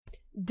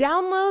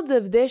Downloads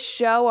of this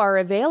show are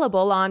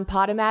available on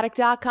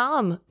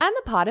Podomatic.com and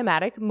the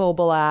Podomatic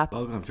mobile app.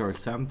 Welcome to our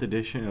 7th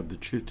edition of the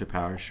Truth to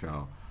Power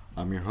show.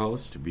 I'm your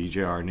host,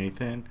 VJR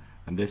Nathan,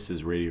 and this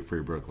is Radio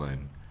Free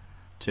Brooklyn.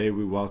 Today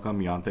we welcome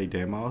Yanthe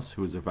Demos,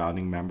 who is a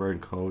founding member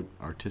and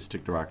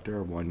co-artistic director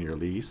of One Year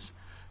Lease.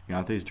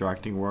 Yanthe's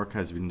directing work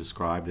has been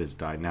described as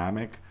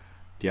dynamic,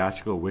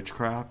 theatrical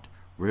witchcraft,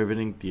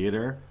 riveting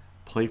theater,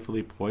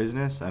 playfully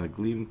poisonous, and a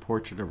gleaming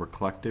portrait of her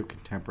collective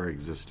contemporary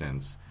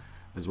existence,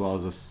 as well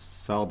as a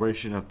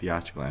celebration of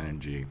theatrical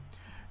energy.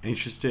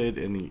 Interested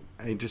in the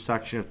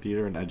intersection of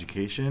theater and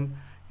education,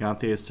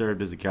 Yanthe has served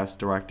as a guest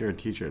director and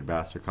teacher at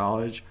Vassar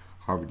College,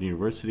 Harvard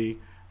University,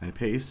 and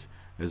Pace,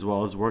 as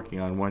well as working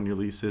on One Year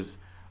Lease's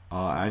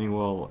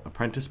annual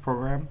apprentice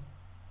program.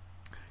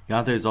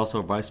 Yanthe is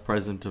also vice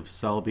president of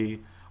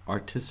Selby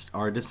Artist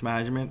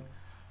Management.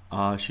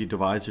 She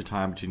divides her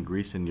time between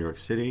Greece and New York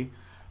City.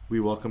 We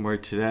welcome her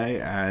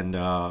today, and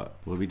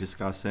we'll be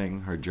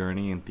discussing her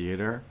journey in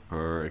theater,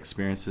 her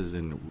experiences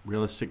in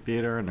realistic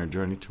theater, and her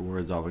journey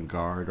towards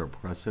avant-garde or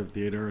progressive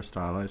theater or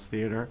stylized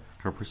theater,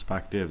 her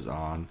perspectives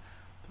on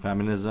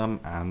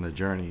feminism and the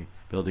journey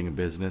building a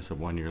business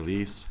of One Year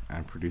Lease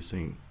and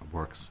producing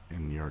works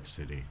in New York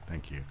City.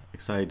 Thank you.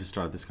 Excited to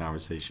start this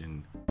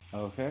conversation.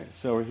 Okay,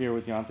 so we're here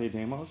with Yanthe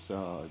Demos,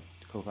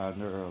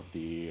 co-founder of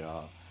the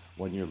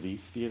One Year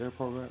Lease theater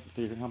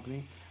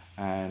company.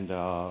 And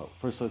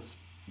first, let's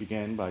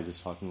begin by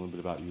just talking a little bit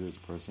about you as a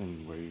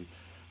person, where you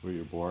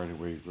were born and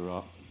where you grew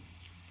up.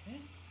 Okay.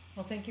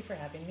 Well, thank you for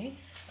having me.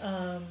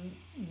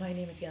 My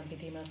name is Yanthe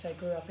Demos. I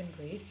grew up in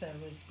Greece.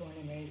 I was born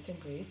and raised in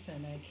Greece,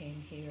 and I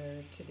came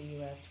here to the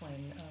U.S.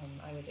 when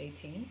I was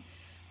 18.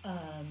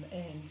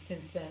 And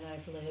since then,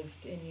 I've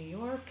lived in New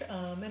York,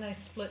 and I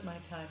split my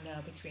time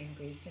now between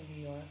Greece and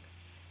New York.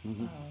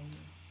 Mm-hmm.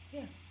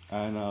 Yeah.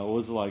 And what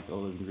was it like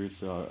living in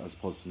Greece as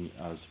opposed to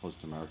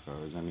America?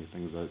 Is there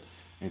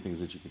any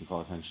things that you can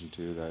call attention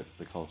to, that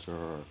the culture,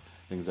 or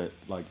things that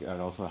and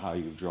also how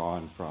you've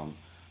drawn from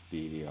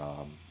the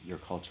your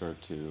culture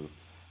to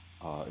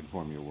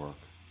inform your work?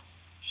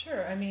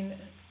 Sure. I mean,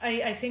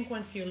 I think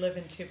once you live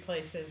in two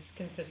places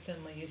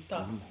consistently, you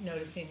stop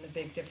noticing the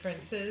big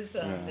differences.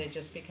 They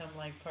just become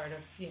like part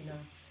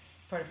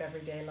of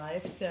everyday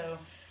life. So,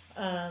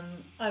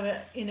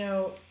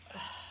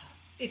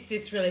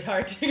 it's really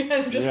hard to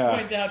kind of just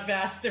point out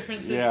vast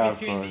differences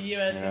between the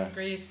U.S. and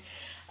Greece.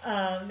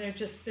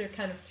 They're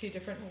kind of two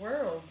different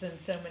worlds in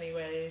so many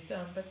ways,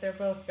 but they're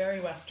both very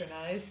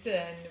westernized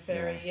and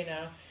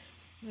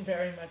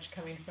very much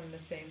coming from the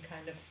same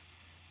kind of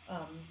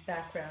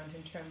background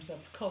in terms of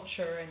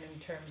culture and in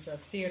terms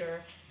of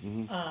theater.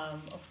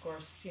 Of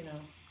course,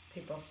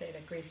 people say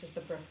that Greece is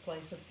the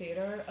birthplace of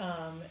theater,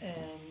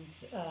 and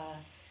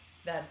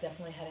that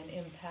definitely had an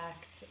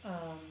impact.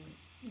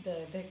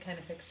 The kind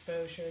of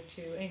exposure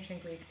to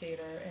ancient Greek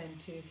theater and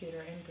to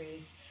theater in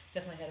Greece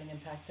definitely had an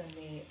impact on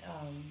me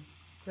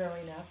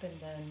growing up and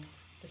then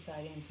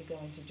deciding to go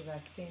into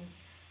directing.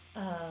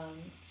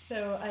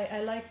 So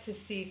I like to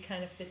see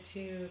kind of the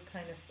two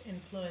kind of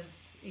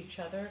influence each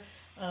other.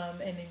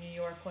 And in New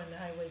York, when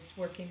I was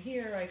working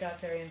here, I got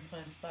very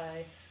influenced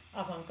by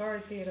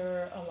avant-garde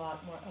theater, a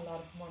lot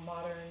of more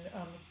modern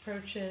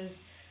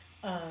approaches.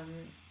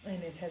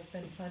 And it has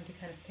been fun to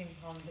kind of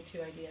ping-pong the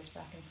two ideas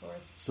back and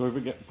forth. So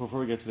before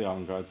we get to the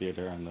avant-garde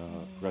theater and the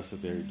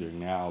progressive theater you're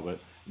doing now, but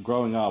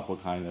growing up,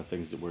 what kind of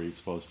things were you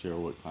exposed to, or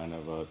what kind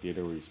of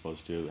theater were you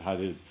exposed to? How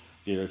did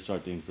theater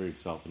start to integrate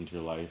itself into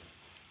your life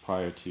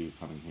prior to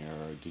coming here?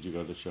 Or did you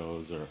go to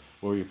shows, or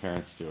what were your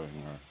parents doing?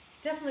 Or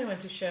definitely went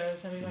to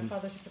shows. I mean, my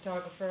father's a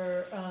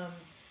photographer.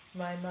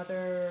 My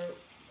mother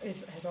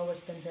has always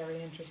been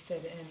very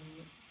interested in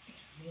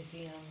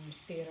museums,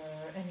 theater,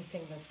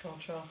 anything that's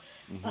cultural.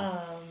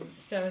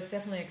 So I was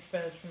definitely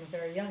exposed from a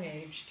very young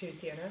age to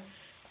theater.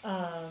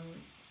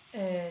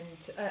 And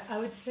I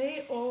would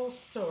say all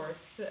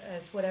sorts,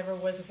 as whatever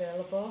was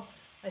available.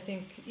 I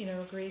think,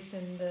 Greece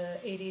in the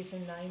 80s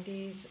and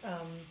 90s,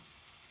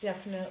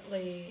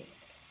 definitely,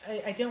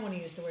 I don't want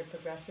to use the word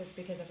progressive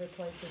because every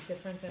place is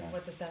different, and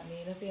what does that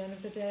mean at the end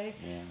of the day?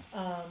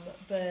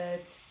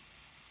 But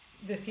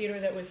the theater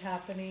that was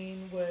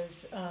happening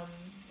was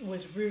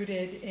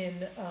rooted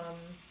in,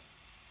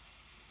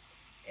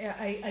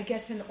 I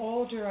guess, in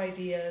older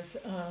ideas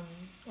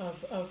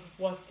of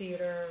what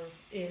theater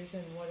is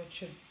and what it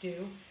should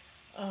do.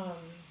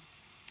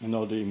 And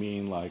older, you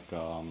mean like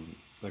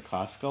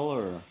classical,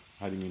 or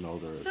how do you mean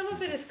older? Some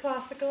of it is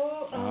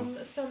classical.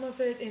 Some of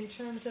it, in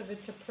terms of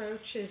its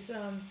approach, is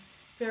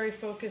very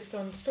focused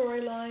on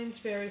storylines,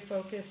 very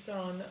focused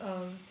on,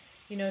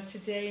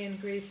 today in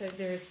Greece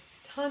there's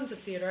tons of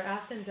theater.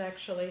 Athens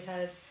actually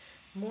has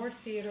more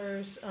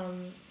theaters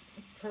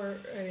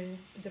in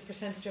the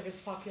percentage of its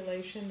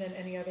population than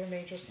any other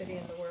major city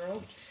in the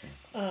world.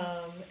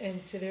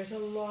 And so there's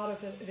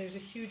a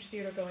huge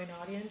theater going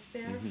audience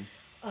there.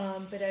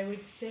 But I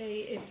would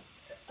say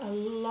a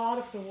lot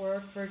of the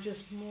work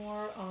verges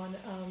more on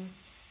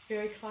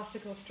very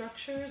classical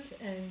structures,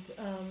 and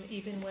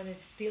even when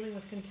it's dealing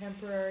with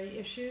contemporary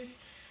issues,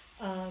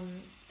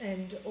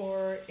 and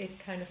or it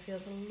kind of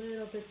feels a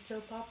little bit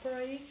soap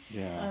opera-y.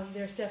 Yeah.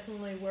 There's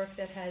definitely work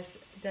that has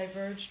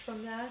diverged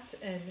from that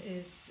and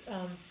is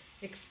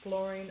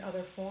exploring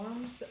other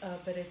forms,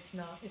 but it's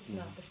not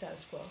the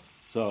status quo.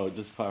 So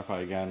just to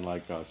clarify again,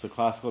 like so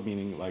classical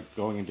meaning like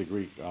going into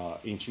Greek,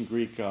 ancient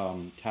Greek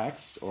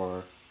text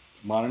or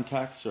modern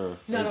text, or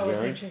not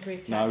always ancient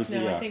Greek text.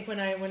 No, yeah. I think when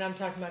I'm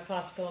talking about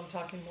classical, I'm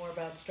talking more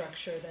about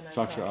structure than I'm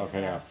talking okay,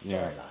 about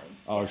storyline.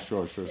 Oh,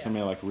 sure. Yeah.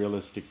 Something like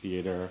realistic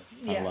theater,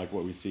 kind of like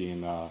what we see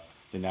in the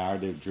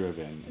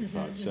narrative-driven and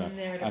such. So,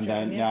 and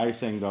then now you're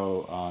saying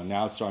though,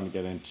 now it's starting to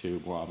get into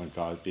more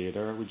avant-garde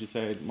theater. Would you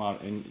say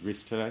in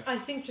Greece today? I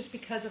think just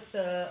because of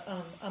the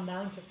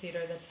amount of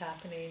theater that's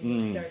happening,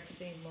 you start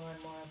seeing more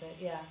and more of it.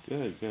 Yeah.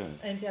 Good.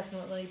 And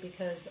definitely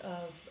because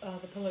of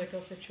the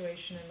political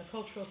situation and the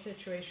cultural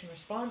situation,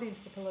 responding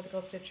to the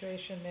political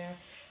situation there,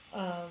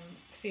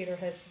 theater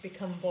has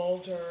become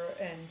bolder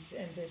and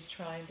is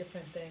trying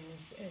different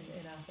things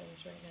in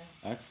Athens right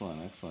now.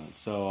 Excellent.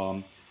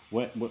 So.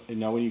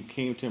 Now, when you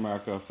came to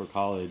America for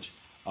college,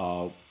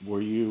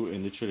 were you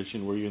in the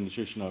tradition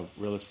of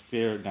realistic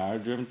theater,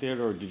 narrative-driven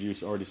theater, or did you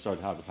already start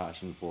to have a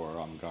passion for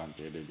avant-garde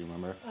theater? Do you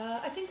remember?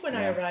 I think when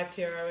I arrived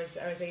here, I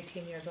was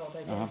 18 years old.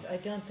 I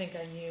don't think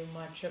I knew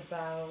much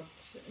about.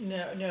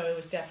 No, it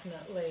was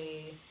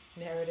definitely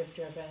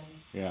narrative-driven.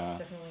 Yeah.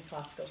 Definitely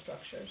classical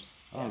structures.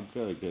 Oh,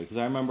 good. Because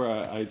I remember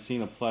I'd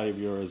seen a play of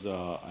yours,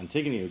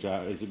 Antigone, which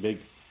is a big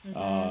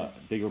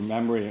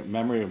memory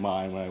of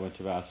mine when I went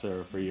to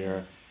Vassar for a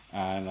year.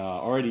 And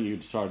already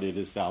you'd started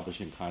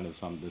establishing kind of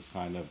this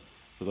kind of,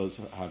 for those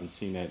who haven't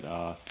seen it,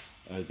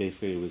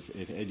 basically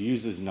it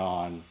uses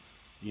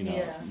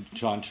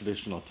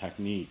non-traditional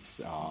techniques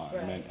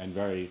and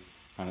very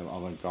kind of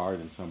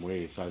avant-garde in some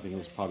ways. So I think it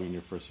was probably in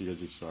your first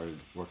years you started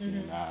working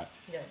in that.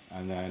 Yeah.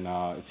 And then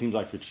it seems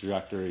like your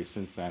trajectory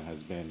since then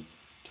has been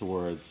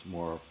towards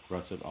more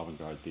progressive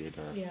avant-garde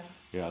theater.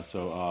 Yeah.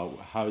 So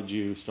how did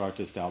you start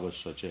to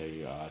establish such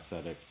a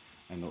aesthetic?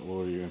 And what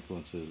were your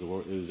influences?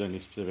 Was there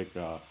any specific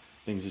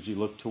things that you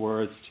looked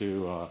towards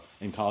to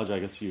in college? I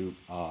guess you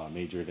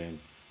majored in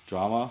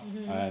drama,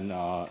 and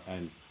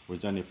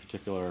was there any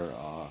particular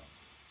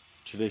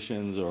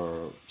traditions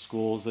or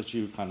schools that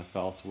you kind of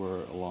felt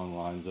were along the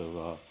lines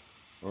of,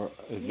 or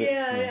is it?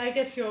 I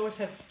guess you always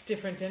have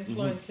different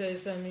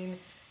influences. I mean,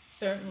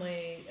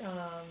 certainly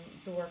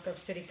the work of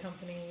City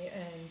Company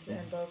and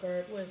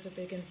Bogart was a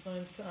big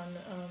influence on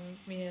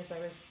me as I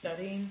was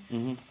studying.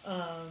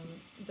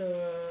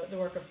 The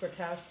work of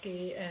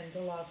Grotowski and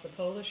a lot of the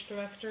Polish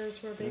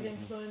directors were big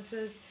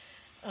influences.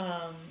 And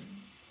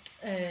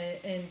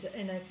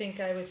I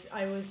think I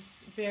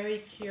was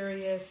very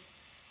curious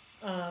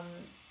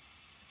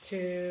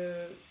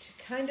to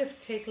kind of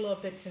take little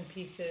bits and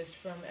pieces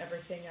from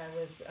everything I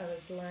was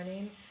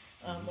learning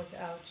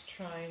without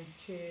trying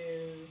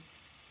to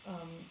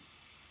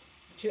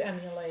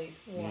emulate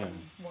one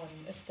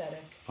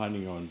aesthetic.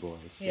 Finding your own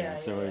voice.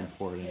 It's very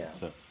important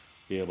to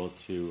be able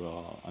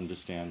to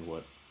understand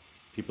what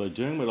people are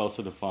doing, but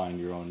also to find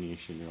your own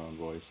niche and your own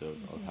voice of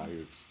how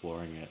you're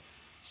exploring it.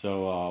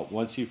 So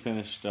once you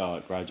finished,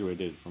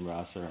 graduated from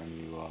Vassar, and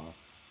you,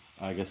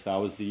 I guess that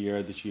was the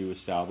year that you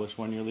established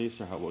One Year Lease,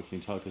 or what can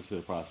you tell us through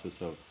the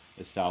process of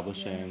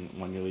establishing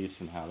One Year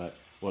Lease and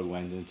what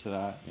went into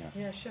that?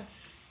 Yeah, sure.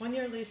 One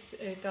Year Lease,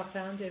 it got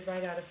founded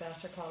right out of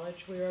Vassar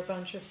College. We were a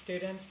bunch of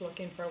students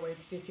looking for a way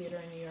to do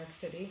theater in New York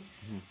City.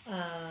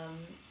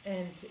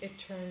 And it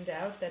turned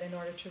out that in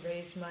order to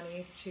raise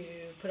money to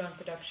put on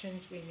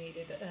productions, we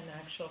needed an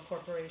actual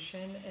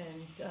corporation,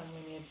 and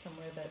we needed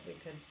somewhere that we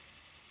could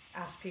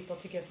ask people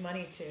to give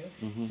money to.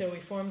 So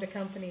we formed a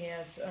company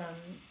as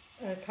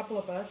a couple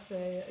of us.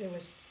 It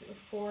was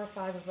 4 or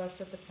 5 of us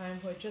at the time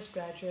who had just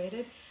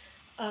graduated.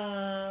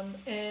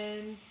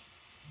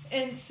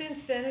 And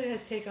since then, it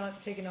has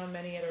taken on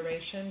many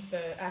iterations.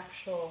 The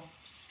actual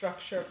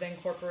structure of the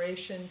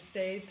incorporation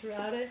stayed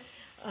throughout it,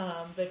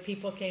 but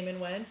people came and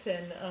went,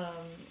 and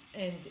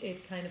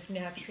it kind of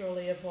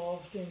naturally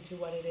evolved into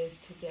what it is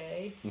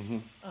today.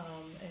 And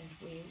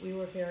we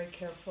were very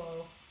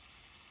careful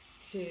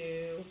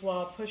to,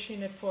 while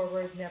pushing it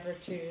forward, never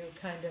to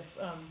kind of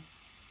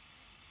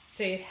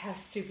say it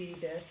has to be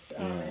this,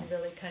 and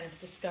really kind of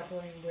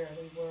discovering where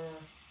we were.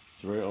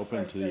 It's very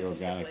open to the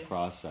organic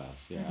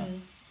process.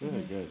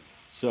 Good.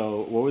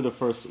 So what was the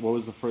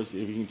first,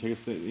 if you can take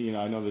us to,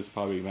 I know there's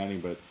probably many,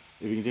 but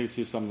if you can take us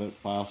through some of the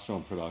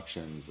milestone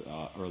productions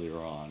earlier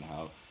on,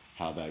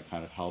 how that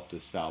kind of helped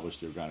establish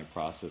the organic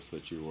process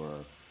that you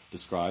were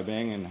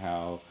describing, and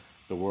how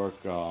the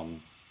work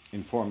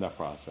informed that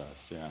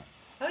process.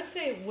 I would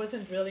say it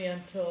wasn't really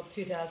until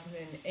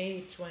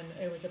 2008, when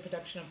it was a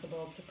production of The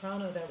Bold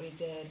Soprano that we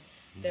did,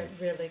 that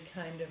really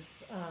kind of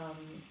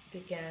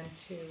began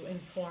to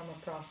inform a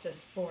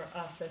process for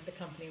us as the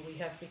company we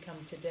have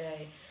become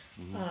today.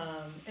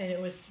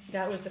 And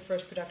that was the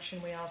first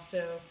production.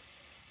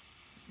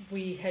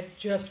 We had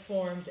just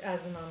formed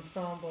as an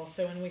ensemble.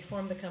 So when we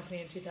formed the company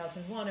in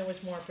 2001, it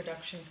was more a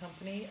production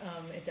company.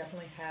 It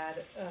definitely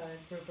had a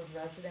group of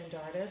resident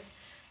artists.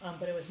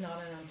 but it was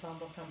not an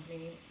ensemble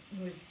company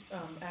whose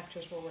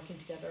actors were working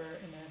together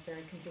in a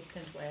very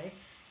consistent way.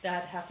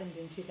 That happened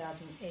in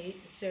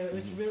 2008, so it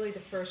was really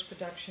the first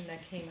production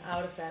that came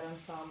out of that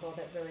ensemble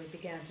that really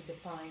began to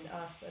define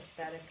us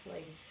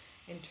aesthetically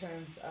in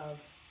terms of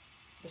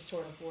the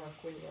sort of work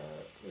we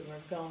were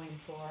going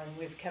for, and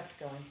we've kept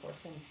going for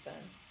since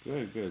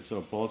then. Good.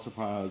 So Bold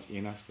Sopranos,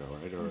 Ionesco,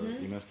 right? Or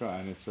Ionesco,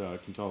 and it's can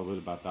you tell a little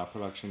bit about that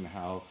production,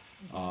 how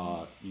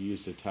you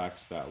used a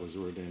text that was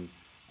written,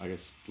 I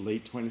guess,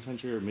 late 20th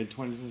century or mid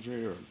 20th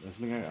century or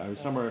something,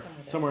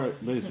 somewhere,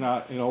 but it's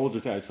not an older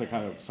text. It's like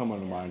kind of somewhat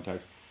a modern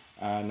text,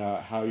 and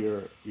how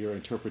your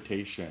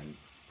interpretation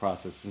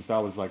process, since that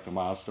was like the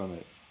milestone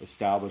that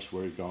established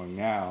where you're going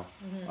now.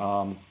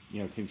 Can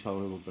you tell a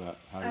little bit about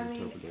how you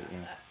interpret it?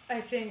 Yeah.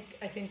 I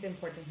think the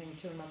important thing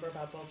to remember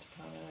about Bold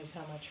Soprano is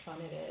how much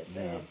fun it is.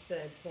 Yeah.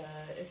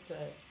 It's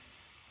a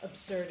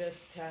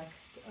absurdist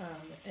text,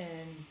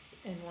 and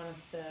one of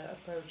the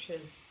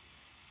approaches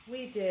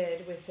we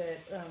did with it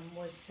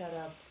was set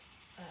up.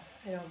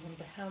 I don't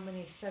remember how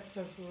many sets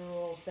of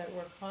rules that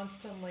were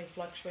constantly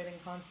fluctuating,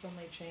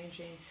 constantly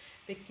changing,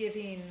 but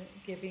giving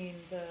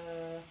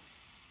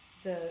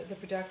the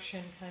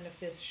production kind of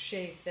this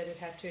shape that it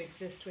had to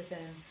exist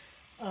within.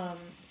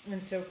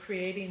 And so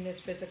creating this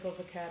physical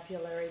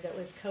vocabulary that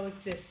was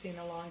coexisting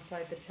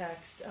alongside the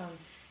text.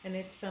 And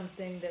it's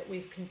something that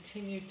we've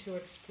continued to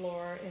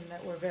explore in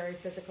that we're a very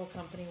physical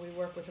company. We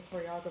work with a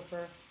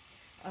choreographer.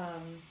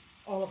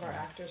 All of our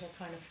actors are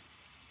kind of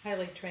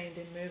highly trained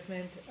in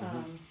movement.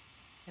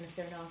 And if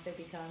they're not, they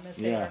become as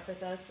they work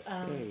with us.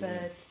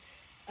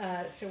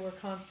 So we're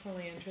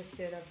constantly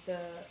interested of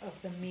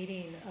the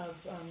meeting of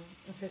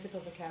a physical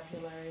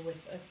vocabulary with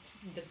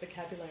the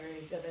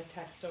vocabulary that a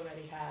text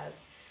already has,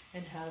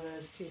 and how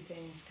those two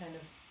things kind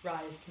of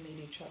rise to meet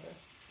each other.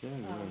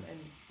 And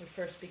we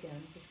first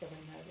began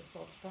discovering that with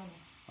Bold Soprano.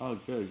 Oh,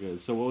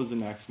 good. So what was the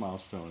next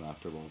milestone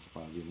after Bold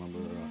Soprano? Do you remember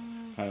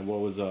kind of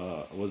what was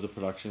a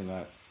production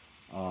that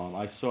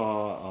I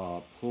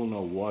saw Pool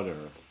No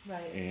Water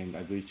in,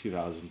 I believe,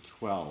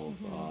 2012.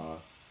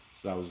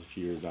 So that was a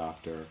few years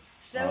after.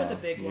 So that was a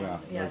big one.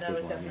 Yeah, that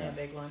was definitely a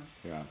big one.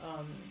 Yeah.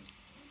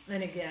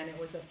 And again, it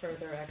was a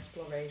further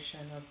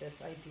exploration of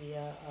this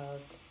idea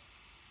of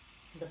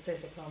the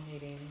physical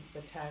meeting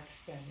the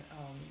text,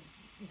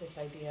 and this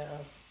idea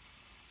of,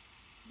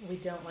 we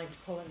don't like to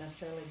call it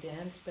necessarily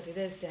dance, but it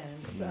is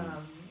dance.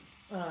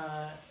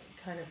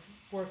 Kind of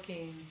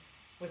working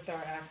with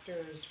our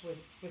actors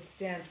with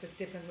dance, with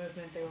different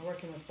movement. They were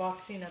working with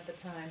boxing at the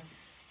time,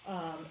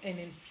 and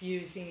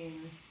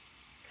infusing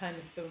kind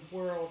of the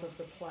world of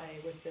the play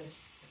with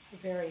this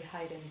very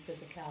heightened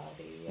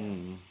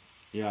physicality.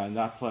 Yeah, in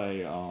that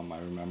play, I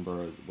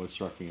remember what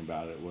struck me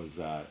about it was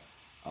that,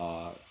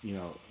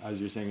 as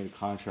you're saying, the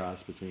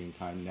contrast between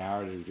kind of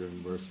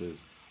narrative-driven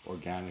versus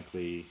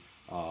organically,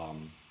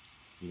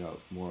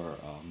 more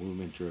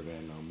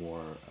movement-driven or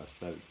more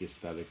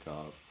aesthetic.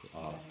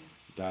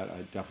 That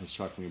definitely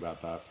struck me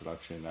about that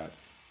production, that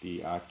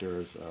the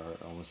actors are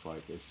almost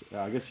like,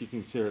 I guess you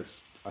can consider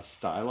it a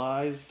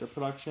stylized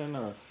production,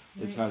 or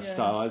it's kind of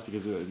stylized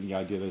because the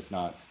idea that it's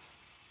not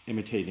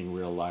imitating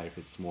real life,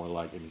 it's more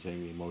like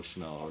imitating the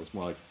emotional, or it's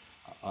more like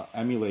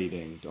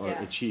emulating or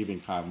achieving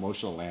kind of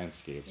emotional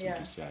landscapes, would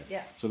you say?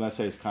 Yeah. So in that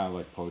sense, it's kind of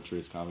like poetry,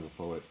 it's kind of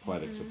the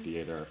poetics of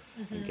theater,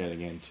 and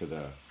getting into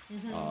the,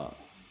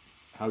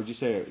 how would you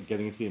say,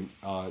 getting into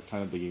the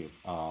kind of the,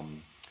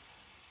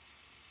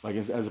 like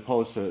as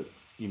opposed to,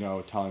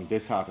 telling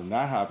this happened,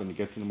 that happened, it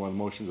gets into more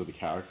emotions of the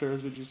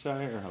characters, would you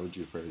say? Or how would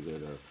you phrase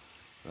it? Or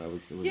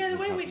the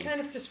way we kind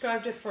of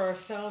described it for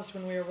ourselves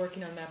when we were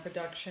working on that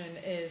production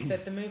is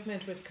that the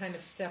movement was kind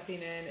of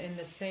stepping in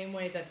the same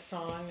way that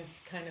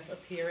songs kind of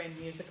appear in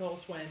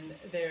musicals when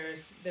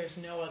there's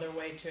no other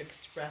way to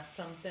express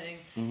something,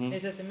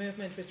 is that the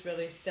movement was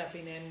really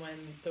stepping in when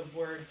the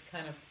words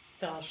kind of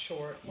fell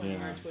short, when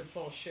words would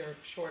fall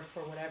short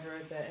for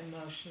whatever the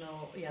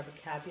emotional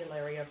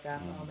vocabulary of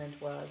that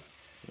moment was.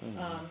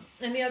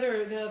 And the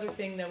other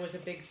thing that was a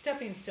big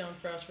stepping stone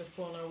for us with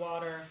Pool No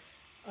Water,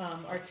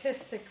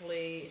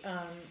 artistically,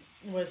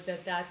 was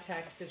that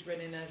text is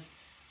written as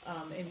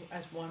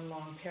one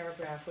long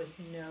paragraph with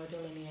no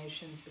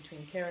delineations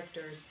between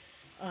characters.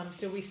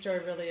 So we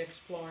started really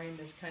exploring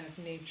this kind of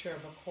nature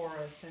of a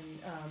chorus, and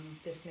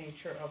this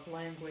nature of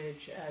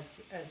language as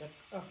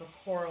a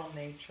choral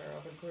nature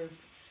of a group,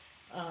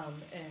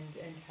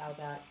 and how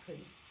that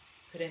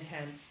could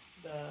enhance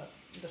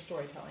the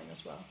storytelling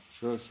as well.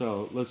 Sure.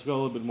 So let's go a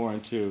little bit more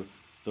into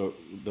the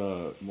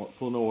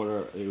Pool No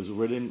Water. It was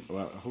written.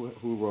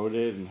 Who wrote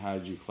it, and how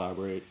did you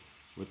collaborate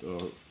with?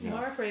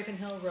 Mark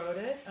Ravenhill wrote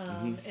it,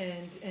 and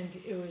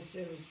it was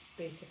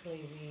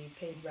basically, we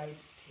paid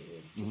rights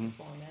to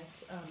perform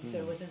it. So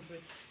it wasn't,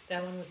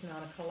 that one was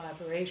not a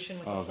collaboration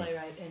with the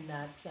playwright in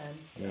that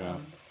sense.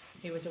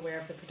 He was aware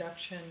of the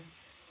production,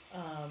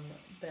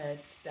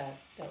 but that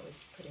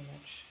was pretty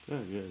much.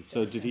 Good.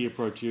 So did he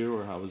approach you,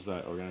 or how was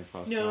that organic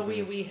process? No,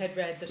 we had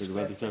read the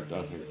script, and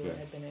we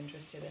had been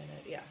interested in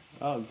it. Yeah.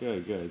 Oh,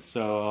 good.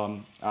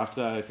 So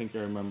after that, I think I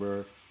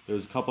remember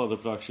there's a couple other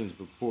productions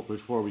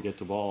before we get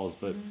to Balls,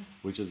 but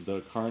which is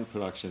the current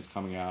production is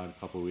coming out in a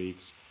couple of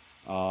weeks.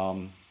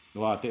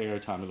 At the air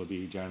time it'll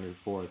be January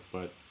 4th,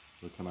 but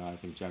it'll come out I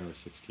think January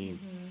 16th.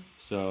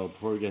 So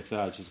before we get to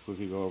that, just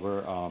quickly go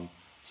over.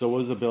 So what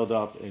was the build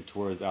up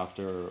towards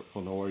after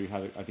Pull No More?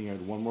 I think you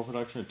had one more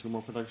production or two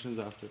more productions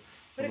after.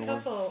 But a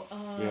couple.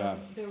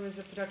 There was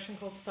a production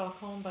called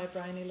Stockholm by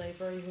Brian E.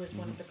 Lavery, who is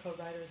one of the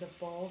co-writers of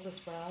Balls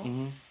as well.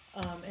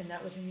 And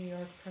that was a New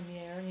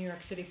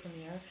York City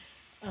premiere,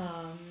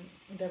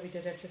 that we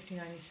did at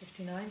 59 East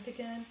 59th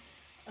again.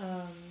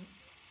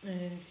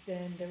 And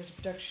then there was a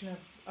production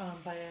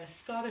by a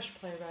Scottish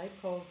playwright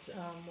called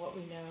What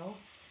We Know,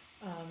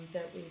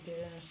 that we did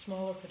in a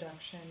smaller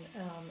production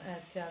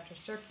at Teatro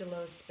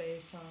Circulo's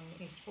space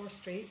on East 4th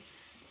Street.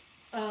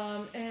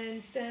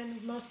 And then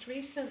most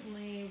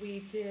recently we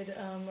did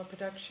a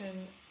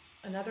production,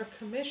 another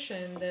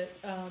commission that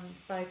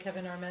by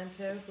Kevin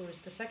Armento, who is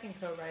the second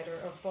co-writer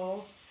of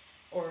Balls,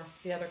 or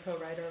the other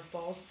co-writer of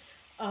Balls.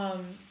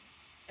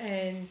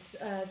 And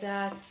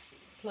that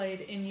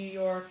played in New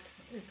York.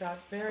 It got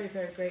very,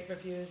 very great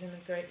reviews and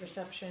a great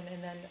reception,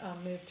 and then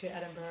moved to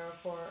Edinburgh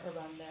for a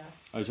run there.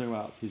 Are you talking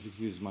about Please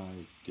Excuse My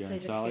Dear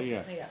Aunt Sally?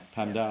 Yeah.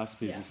 Pam Dass,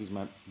 Please Excuse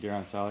My Dear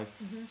Aunt Sally.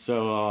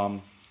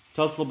 So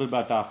tell us a little bit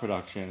about that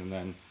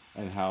production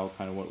and how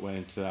kind of what went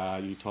into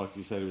that. You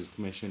said it was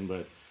commissioned,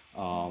 but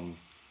a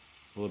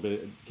little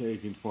bit, you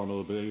can inform a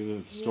little bit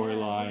of the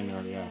storyline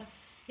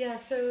Yeah,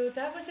 so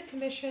that was a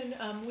commission.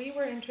 We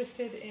were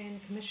interested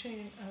in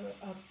commissioning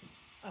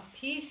a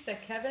piece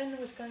that Kevin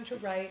was going to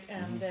write,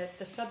 and that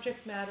the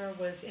subject matter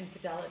was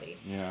infidelity.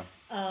 Yeah.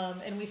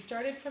 And we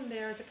started from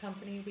there as a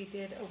company. We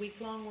did a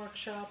week-long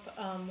workshop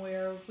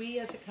where we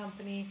as a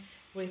company,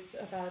 with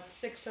about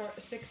six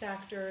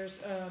actors,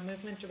 a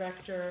movement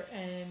director,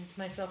 and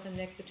myself and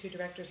Nick, the two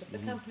directors of the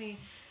company,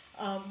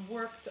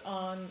 worked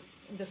on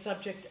the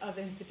subject of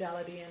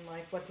infidelity and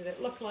like what did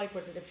it look like,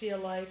 what did it feel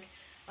like,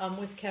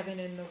 with Kevin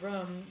in the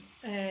room.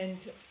 And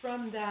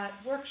from that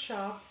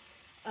workshop,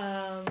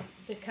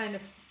 the kind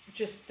of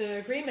just the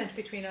agreement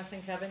between us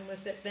and Kevin was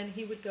that then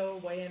he would go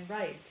away and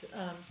write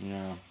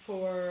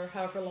for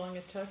however long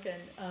it took,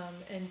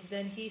 and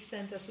then he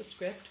sent us a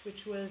script,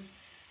 which was,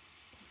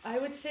 I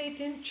would say, it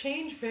didn't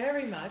change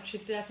very much.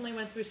 It definitely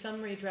went through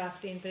some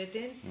redrafting, but it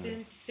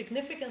didn't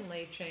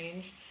significantly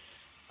change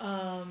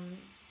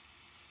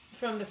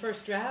from the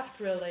first draft,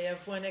 really,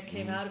 of when it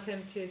came out of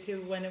him to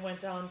when it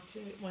went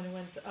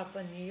up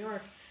in New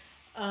York.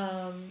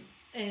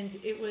 And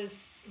it was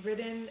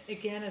written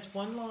again as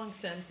one long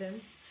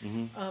sentence,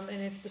 and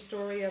it's the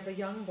story of a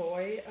young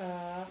boy,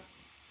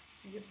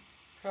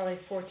 probably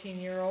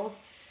 14-year-old,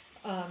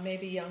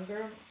 maybe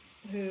younger,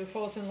 who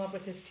falls in love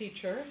with his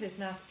teacher, his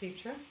math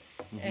teacher,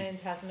 and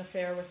has an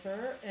affair with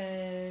her,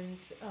 and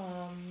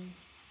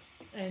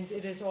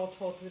it is all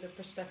told through the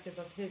perspective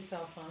of his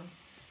cell phone,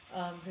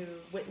 who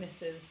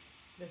witnesses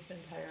this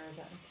entire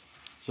event.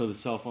 So the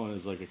cell phone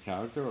is like a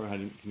character, or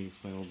can you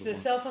explain a little bit more?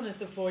 The cell phone is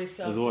the voice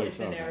of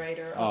the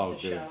narrator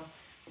of the show.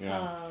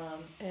 Yeah.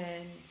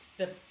 And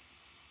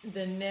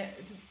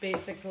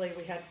basically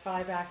we had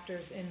 5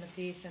 actors in the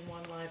piece and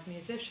 1 live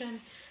musician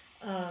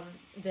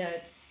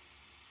that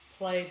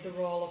played the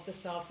role of the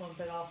cell phone,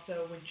 but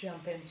also would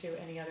jump into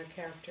any other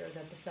character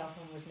that the cell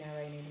phone was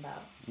narrating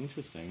about.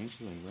 Interesting.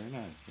 Very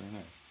nice.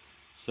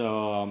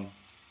 So,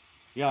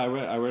 I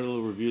read a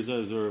little reviews. It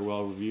was very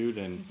well reviewed,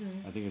 and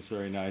I think it's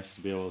very nice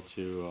to be able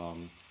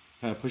to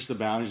kind of push the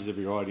boundaries of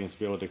your audience,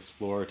 be able to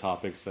explore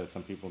topics that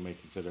some people may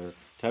consider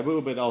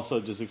taboo, but also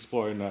just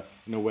explore in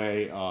a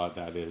way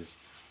that is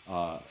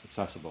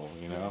accessible.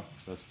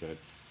 So that's good.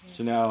 Yeah.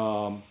 So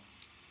now,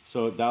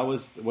 so that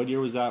was, what year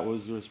was that? What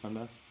was yours, Pam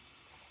Dass?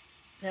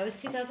 That was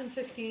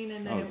 2015,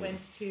 and then it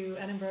went to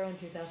Edinburgh in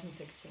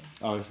 2016.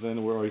 Oh, so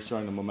then we're already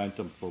starting the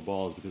momentum for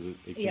Balls, because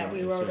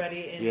we were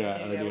already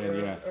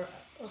in.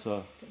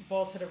 So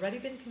Balls had already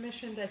been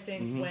commissioned, I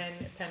think, when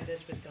Pam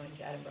Dass was going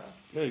to Edinburgh.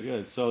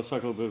 Good. So let's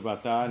talk a little bit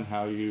about that and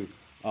how you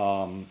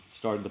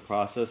started the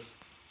process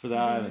for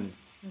that and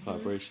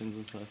collaborations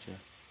and such. Yeah.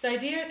 The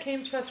idea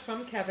came to us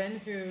from Kevin,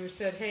 who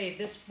said, "Hey,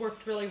 this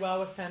worked really well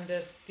with Pam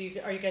Dass.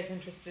 Are you guys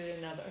interested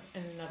in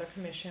another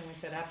commission?" We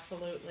said,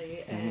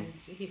 "Absolutely." And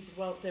he said,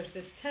 "Well, there's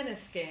this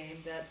tennis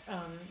game that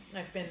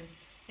I've been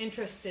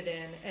interested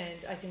in,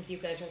 and I think you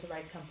guys are the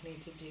right company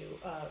to do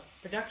a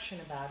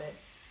production about it."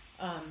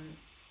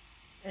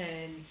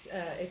 And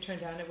it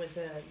turned out it was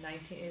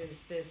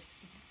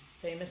this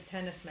famous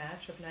tennis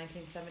match of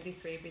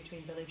 1973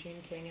 between Billie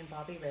Jean King and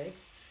Bobby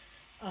Riggs,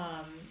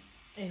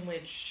 in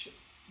which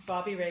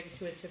Bobby Riggs,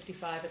 who was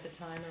 55 at the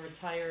time, a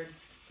retired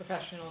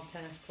professional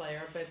tennis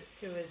player, but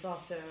who is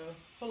also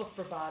full of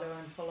bravado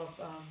and full of,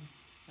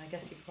 I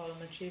guess you'd call him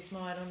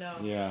machismo, I don't know.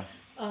 Yeah.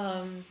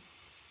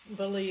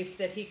 Believed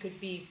that he could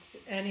beat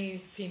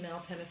any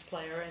female tennis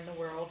player in the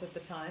world at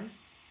the time,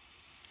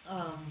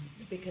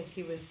 because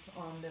he was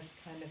on this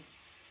kind of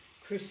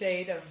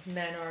crusade of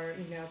men are,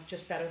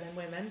 just better than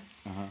women.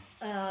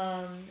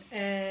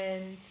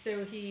 And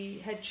so he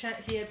had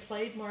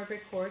played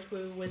Margaret Court,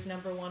 who was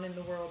number 1 in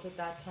the world at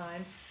that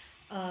time,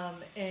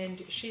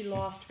 and she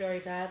lost very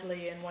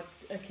badly in what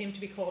came to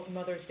be called the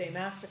Mother's Day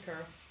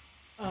Massacre.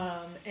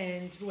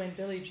 And when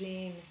Billie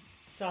Jean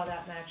saw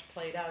that match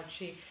played out,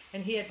 he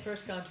had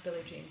first gone to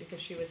Billie Jean because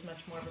she was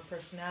much more of a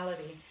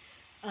personality.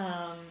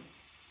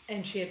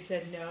 And she had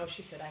said no.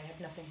 She said, I have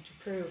nothing to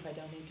prove. I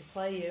don't need to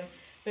play you.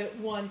 But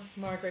once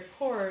Margaret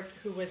Court,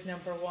 who was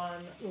number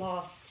one,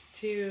 lost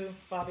to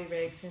Bobby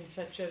Riggs in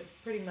such a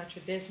pretty much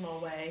a dismal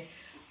way,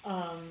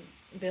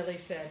 Billie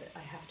said, I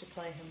have to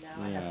play him now.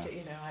 Yeah.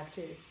 I have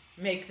to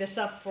make this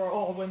up for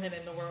all women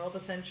in the world,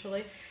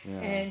 essentially. Yeah.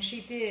 And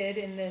she did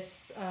in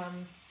this,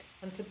 on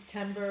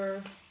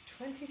September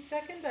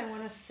 22nd, I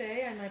want to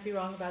say, I might be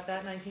wrong about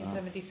that,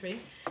 1973,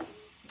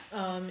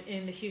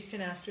 in the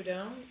Houston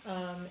Astrodome.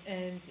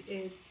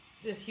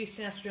 The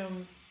Houston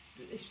Astrodome,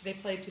 they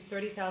played to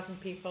 30,000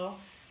 people,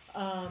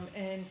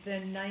 and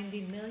then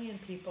 90 million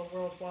people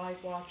worldwide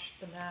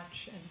watched the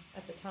match. And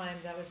at the time,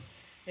 that was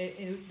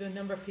the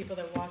number of people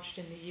that watched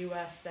in the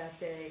U.S. that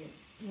day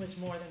was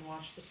more than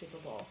watched the Super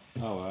Bowl.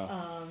 Oh,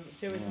 wow.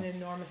 So it was an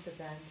enormous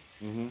event.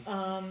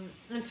 Mm-hmm.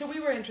 And so we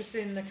were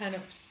interested in the kind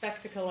of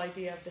spectacle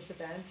idea of this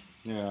event.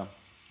 Yeah.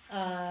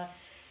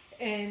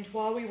 And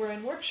while we were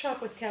in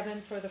workshop with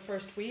Kevin for the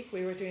first week,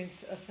 we were doing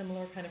a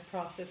similar kind of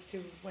process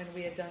to when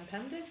we had done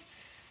PEMDAS.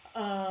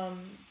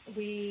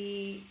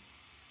 We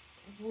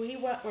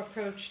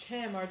approached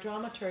him, our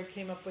dramaturg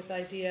came up with the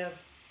idea of,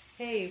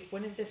 hey,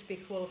 wouldn't this be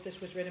cool if this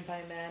was written by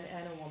a man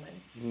and a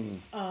woman?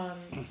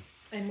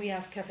 And we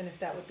asked Kevin if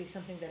that would be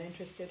something that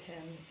interested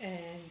him,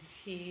 and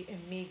he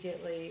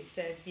immediately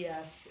said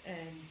yes,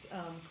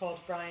 and called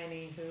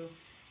Bryony, who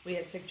we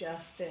had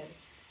suggested,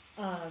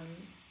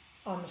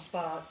 on the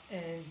spot,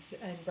 and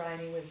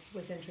Bryony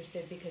was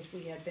interested because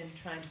we had been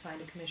trying to find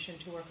a commission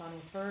to work on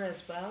with her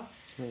as well.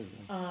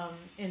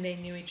 And they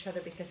knew each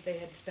other because they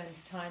had spent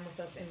time with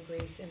us in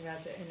Greece in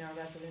our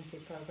residency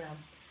program.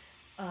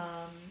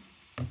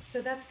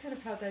 So that's kind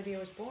of how the idea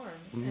was born.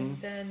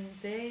 Mm-hmm. And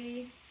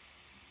then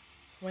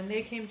when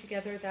they came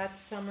together that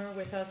summer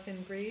with us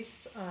in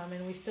Greece,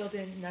 and we still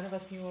none of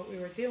us knew what we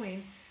were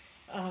doing,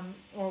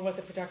 or what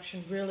the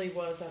production really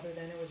was, other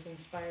than it was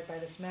inspired by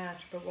this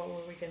match, but what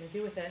were we going to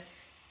do with it?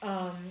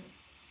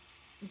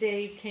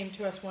 They came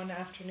to us one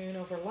afternoon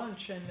over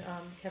lunch, and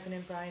Kevin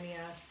and Bryony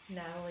asked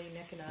Natalie,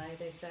 Nick, and I,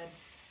 they said,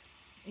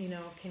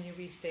 can you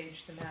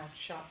restage the match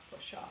shot for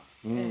shot?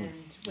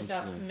 And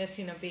without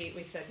missing a beat,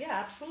 we said,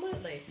 yeah,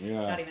 absolutely.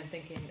 Yeah. Not even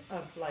thinking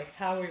of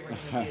how we were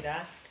going to do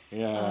that.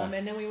 Yeah.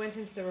 And then we went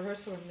into the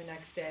rehearsal room the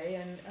next day,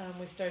 and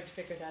we started to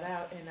figure that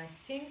out. And I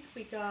think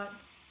we got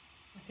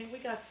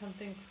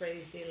something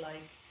crazy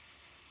like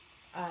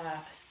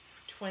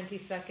 20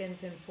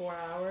 seconds in 4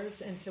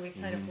 hours. And so we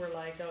kind of were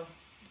like, oh,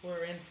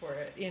 we're in for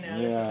it. This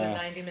is a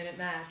 90-minute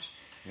match.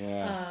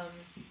 Yeah.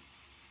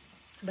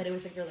 But it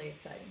was really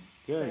exciting.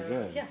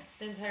 Good. Yeah,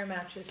 the entire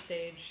match is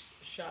staged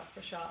shot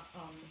for shot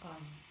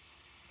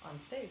on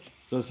stage.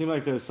 So it seemed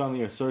like there's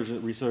suddenly a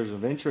resurgence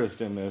of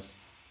interest in this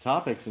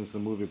topic since the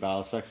movie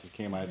Battle of Sexes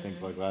came out, I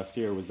think, last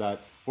year. Was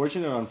that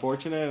fortunate or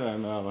unfortunate? I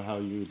don't know how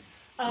you...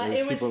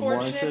 it was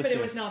fortunate, but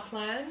it was not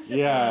planned.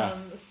 Yeah.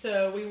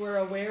 So we were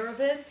aware of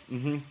it,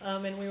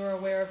 and we were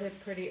aware of it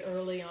pretty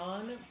early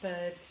on,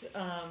 but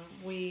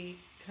we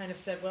kind of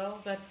said, well,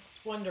 that's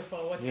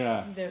wonderful.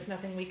 There's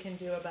nothing we can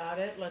do about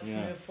it. Let's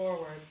move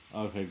forward.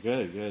 Okay,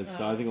 good.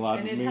 So I think a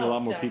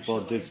lot more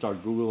people did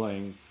start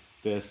Googling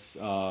this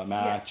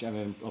match, and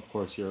then, of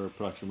course, your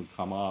production would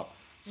come up.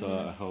 So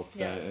I hope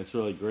that it's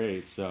really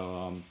great.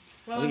 So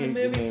the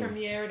movie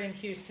premiered in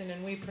Houston,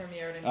 and we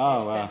premiered in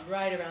Houston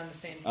right around the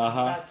same time,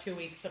 about 2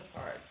 weeks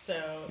apart.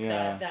 So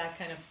that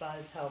kind of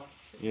buzz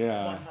helped.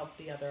 One helped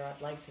the other,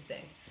 I'd like to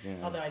think. Yeah.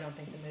 Although I don't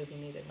think the movie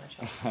needed much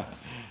help from us.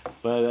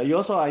 But you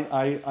also,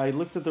 I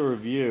looked at the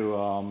review,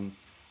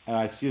 and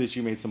I see that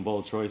you made some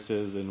bold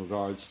choices in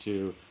regards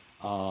to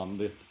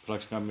the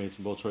production company made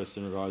some bold choices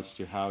in regards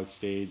to how it's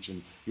staged,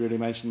 and you already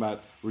mentioned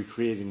about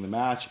recreating the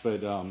match,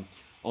 but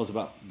also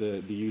about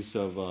the use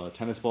of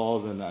tennis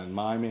balls and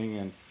miming,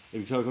 and if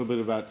you talk a little bit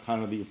about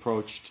kind of the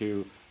approach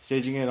to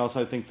staging it.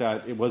 Also, I think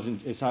that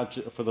it's not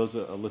for those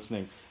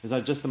listening, it's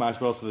not just the match,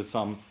 but also there's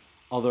some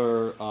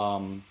other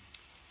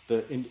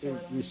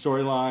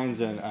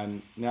storylines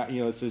and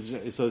now, so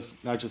it's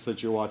not just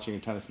that you're watching a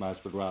tennis match,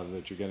 but rather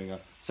that you're getting a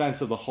sense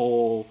of the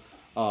whole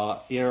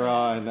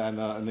era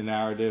and the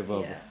narrative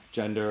of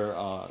gender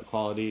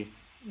equality,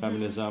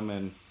 feminism,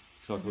 and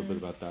talk a little bit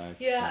about that.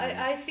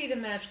 Yeah, I see the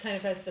match kind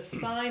of as the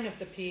spine of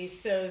the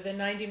piece. So the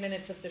 90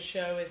 minutes of the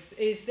show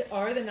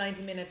are the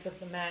 90 minutes of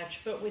the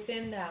match, but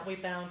within that we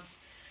bounce.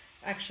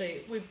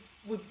 Actually, we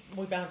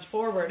bounce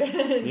forward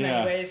in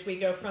many ways. We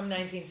go from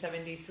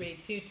 1973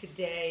 to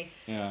today,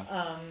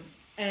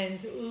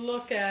 and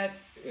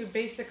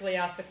basically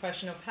ask the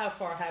question of how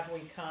far have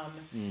we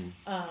come.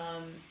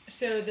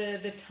 So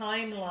the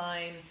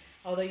timeline,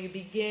 although you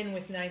begin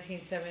with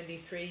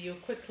 1973, you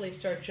quickly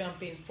start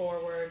jumping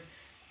forward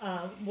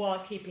while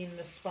keeping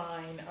the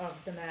spine of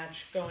the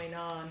match going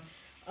on.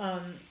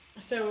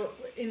 So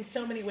in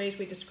so many ways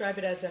we describe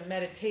it as a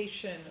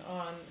meditation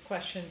on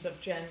questions of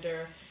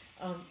gender.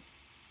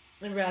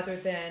 rather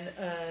than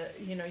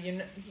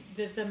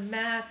the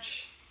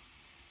match.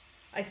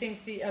 I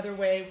think the other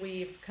way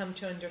we've come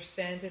to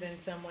understand it in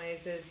some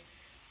ways is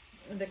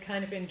the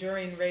kind of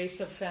enduring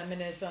race of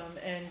feminism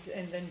and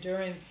the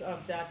endurance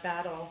of that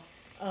battle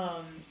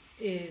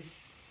is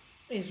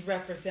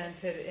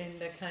represented in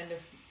the kind of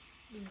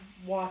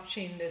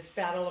watching this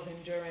battle of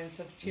endurance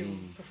of two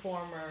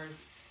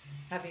performers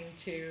having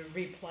to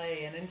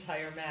replay an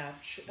entire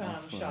match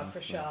shot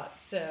for shot.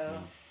 So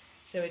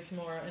it's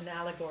more an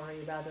allegory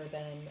rather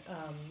than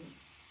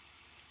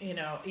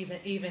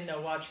even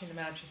though watching the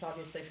match is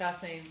obviously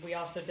fascinating, we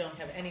also don't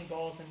have any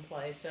balls in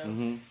play.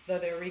 So though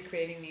they're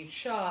recreating each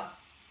shot,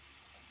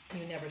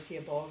 you never see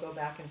a ball go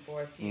back and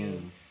forth.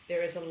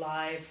 There is a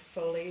live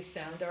Foley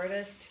sound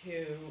artist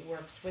who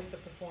works with the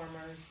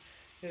performers,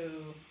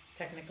 who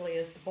technically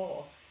is the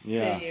ball.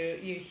 Yeah. So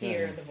you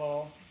hear the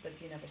ball, but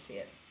you never see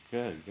it.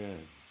 Good.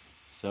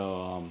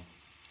 So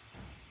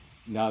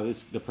now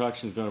the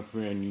production is going to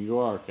premiere in New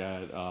York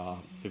at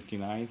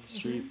 59th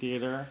Street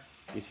Theater,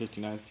 East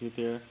 59th Street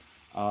Theater.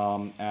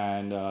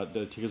 And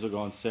the tickets will go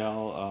on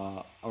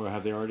sale, or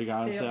have they already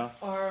gone on sale?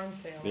 They are on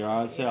sale. They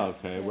are on sale,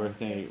 okay. Where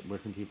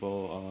can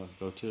people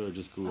go to, or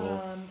just Google?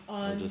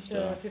 On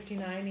the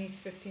 59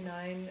 East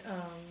 59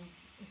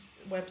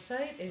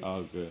 website. It's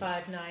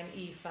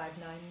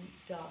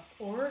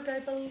 59e59.org, I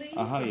believe. It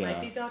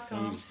might be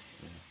 .com.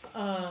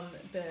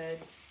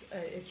 But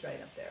it's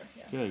right up there.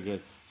 Yeah.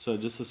 Good. So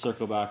just to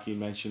circle back, you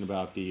mentioned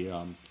about the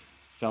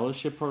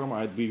fellowship program.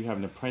 I believe you have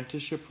an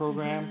apprenticeship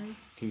program.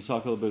 Can you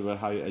talk a little bit about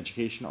how your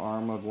education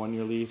arm of One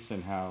Year Lease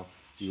and how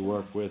you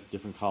work with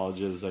different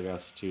colleges, I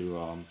guess,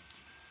 to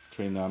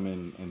train them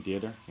in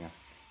theater?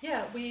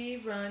 Yeah, we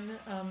run,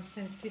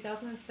 since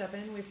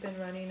 2007, we've been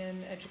running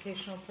an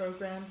educational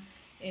program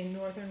in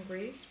northern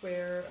Greece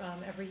where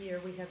every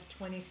year we have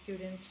 20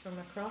 students from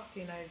across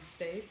the United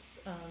States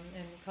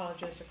and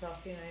colleges across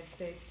the United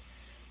States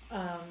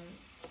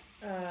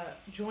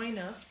join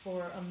us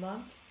for a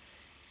month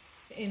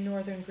in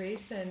northern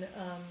Greece, and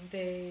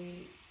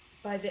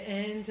by the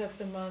end of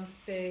the month,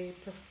 they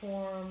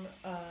perform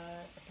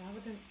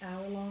about an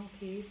hour-long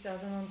piece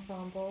as an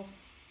ensemble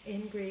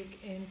in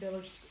Greek in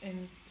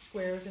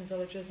squares and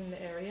villages in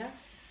the area.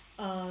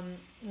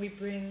 We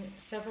bring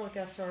several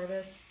guest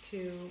artists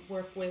to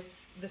work with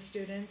the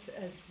students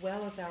as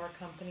well as our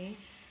company.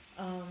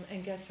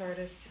 And guest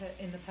artists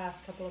in the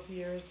past couple of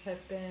years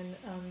have been,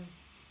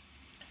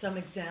 some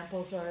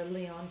examples are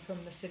Leon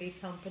from the City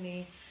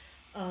Company,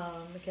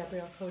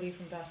 Gabrielle Cody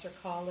from Vassar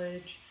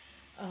College.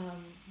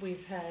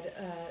 We've had,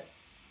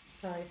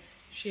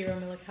 Shira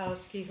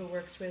Milikowski, who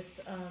works with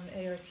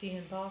ART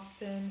in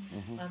Boston,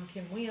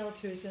 Kim Wheeld,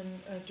 who's a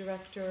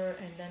director,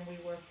 and then we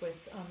work with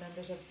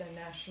members of the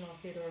National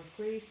Theatre of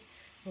Greece,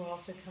 who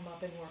also come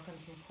up and work on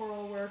some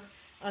choral work.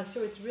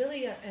 So it's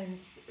really,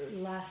 and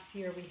last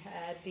year we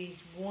had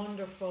this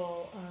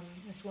wonderful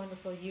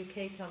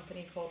UK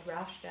company called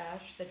Rash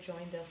Dash that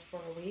joined us for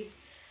a week.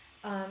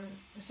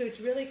 So it's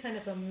really kind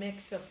of a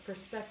mix of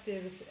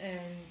perspectives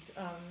and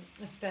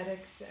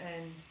aesthetics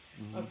and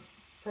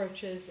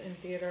approaches in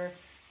theater,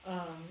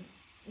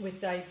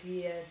 with the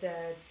idea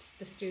that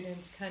the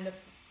students kind of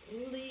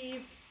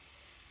leave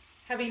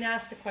having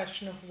asked the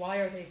question of why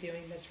are they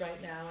doing this right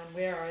now and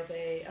where are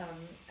they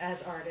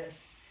as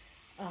artists,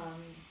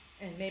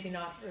 and maybe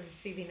not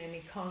receiving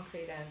any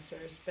concrete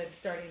answers, but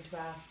starting to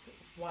ask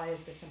why is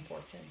this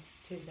important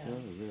to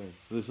them. Good.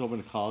 So this is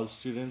open to college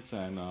students,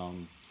 and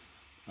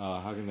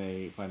how can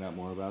they find out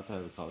more about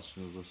that if college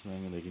students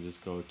listening? And they can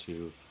just go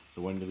to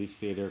the One Year Lease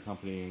Theater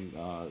Company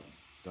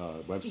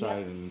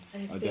website, and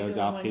there's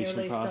an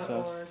application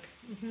process.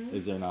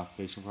 Is there an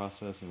application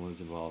process, and what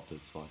is involved in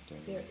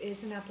selecting? There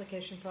is an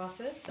application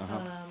process,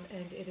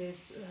 and it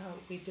is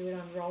we do it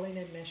on rolling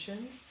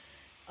admissions.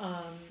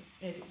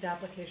 The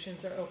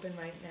applications are open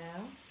right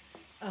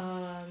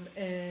now,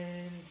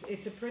 and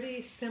it's a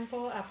pretty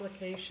simple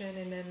application,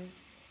 and then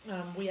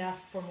we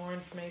ask for more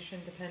information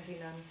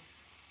depending on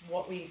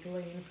what we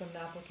glean from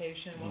the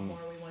application, what more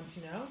we want to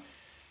know.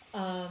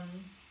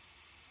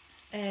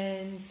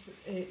 And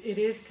it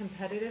is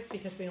competitive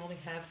because we only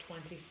have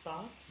 20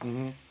 spots.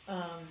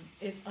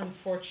 It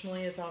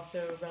unfortunately is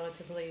also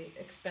relatively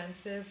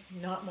expensive,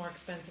 not more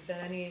expensive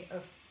than any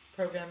of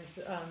programs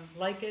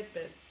like it,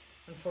 but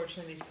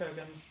unfortunately these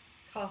programs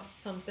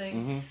cost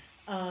something.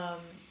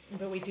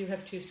 But we do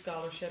have 2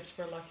 scholarships.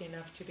 We're lucky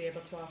enough to be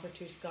able to offer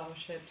 2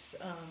 scholarships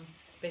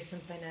based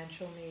on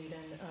financial need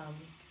and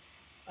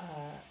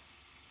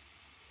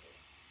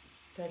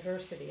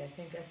diversity. I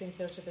think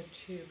those are the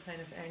 2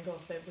 kind of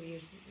angles that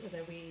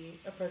we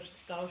approach the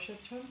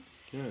scholarships from.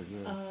 Good.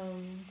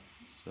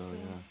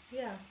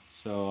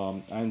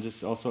 So and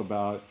just also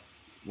about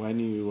when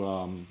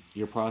you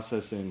your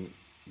process in,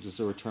 just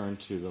to return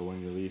to the One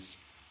Year Lease,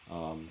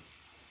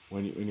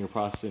 when you're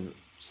processing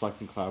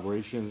selecting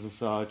collaborations and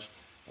such,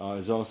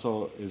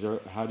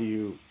 how do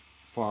you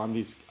farm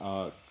these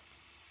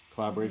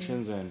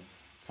collaborations, and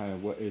kind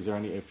of what is there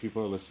any, if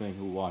people are listening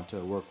who want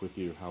to work with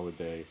you, how would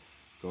they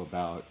go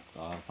about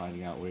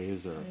finding out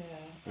ways? Or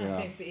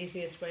I think the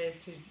easiest way is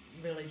to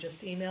really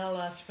just email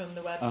us from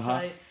the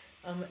website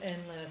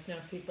and let us know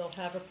if people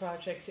have a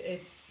project.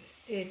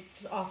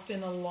 It's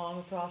often a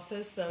long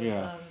process of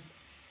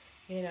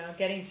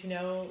getting to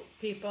know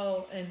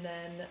people and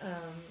then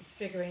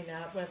figuring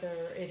out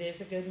whether it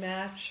is a good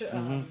match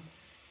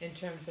in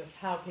terms of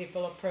how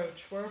people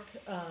approach work.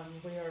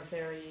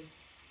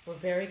 We're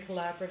very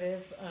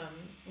collaborative.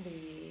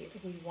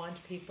 We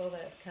want people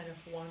that kind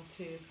of want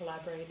to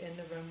collaborate in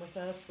the room with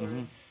us.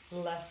 We're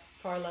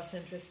far less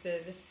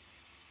interested,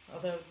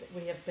 although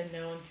we have been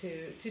known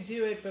to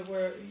do it, but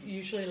we're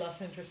usually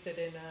less interested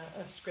in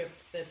a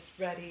script that's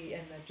ready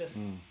and that just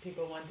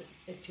people want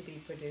it to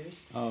be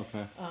produced. Oh,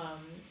 okay.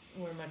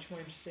 We're much more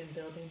interested in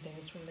building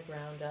things from the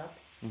ground up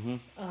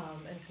and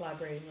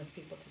collaborating with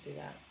people to do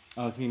that.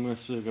 Can you be more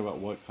specific about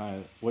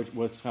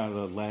what's kind of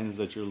the lens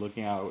that you're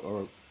looking at,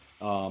 or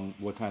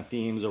what kind of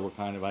themes, or what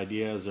kind of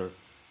ideas, or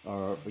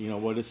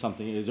what is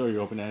something? Are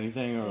you open to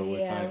anything, or what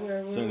kind of,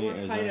 we're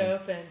quite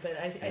open, but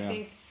I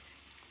think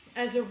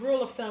as a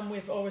rule of thumb,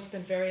 we've always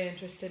been very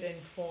interested in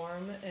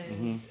form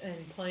and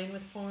playing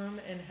with form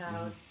and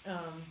how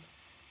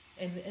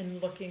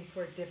and looking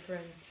for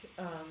different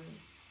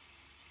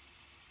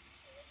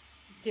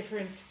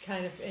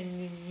kind of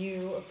and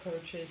new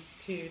approaches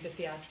to the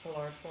theatrical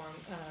art form,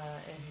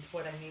 and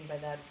what I mean by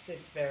that is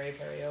it's very,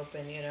 very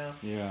open,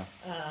 Yeah.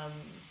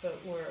 But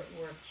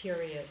we're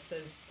curious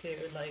as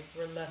to, like,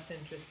 we're less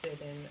interested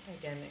in,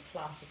 again, a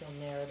classical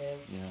narrative.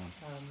 Yeah.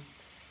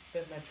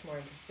 But much more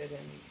interested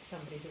in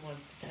somebody who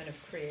wants to kind of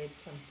create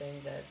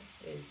something that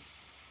it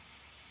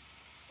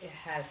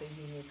has a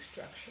unique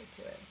structure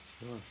to it.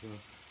 Sure.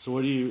 So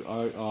what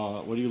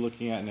are you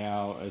looking at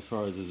now as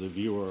far as a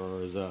viewer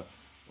or as a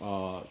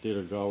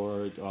theater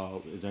goer?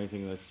 Is there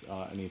anything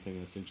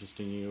that's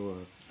interesting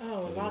you?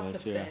 Or lots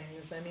of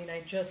things. I mean,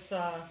 I just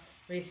saw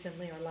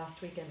recently, or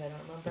last weekend, I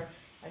don't remember,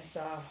 I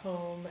saw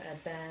Home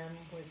at BAM,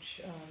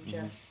 which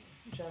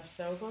Jeff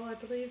Sobel, I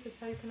believe is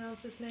how you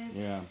pronounce his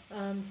name,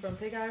 from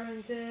Pig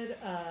Iron did,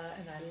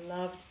 and I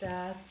loved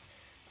that.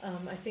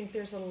 I think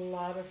there's a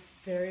lot of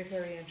very,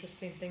 very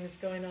interesting things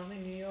going on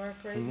in New York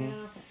right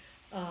now.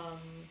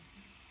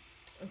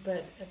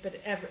 But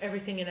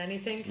everything and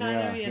anything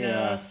kind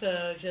of,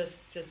 so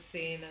just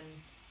seeing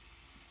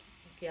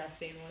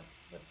seeing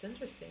what's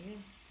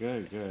interesting.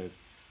 Good.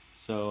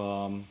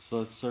 So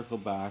let's circle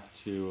back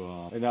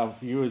to now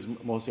you as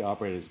mostly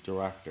operate as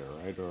director,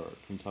 right? Or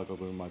can you talk a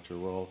little bit about your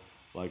role?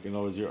 Like, in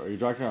other words, you're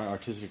director and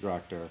artistic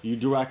director. You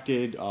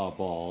directed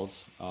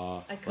Balls.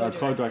 I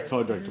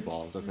co-directed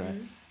Balls. Okay,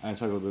 and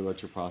talk a little bit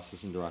about your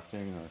process in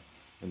directing, or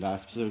in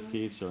that specific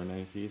piece, or in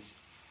any piece.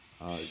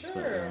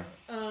 Sure.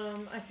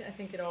 I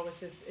think it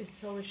always is.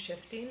 It's always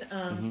shifting.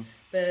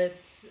 But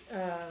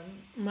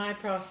my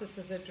process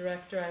as a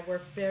director, I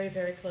work very,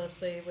 very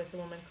closely with a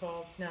woman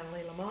called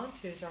Natalie Lamont,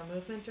 who's our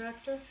movement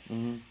director.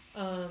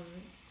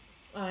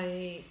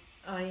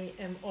 I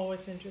am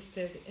always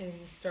interested in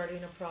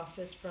starting a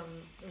process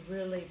from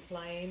really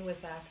playing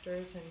with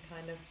actors and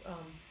kind of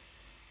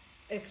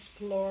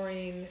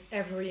exploring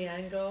every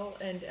angle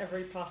and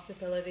every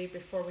possibility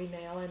before we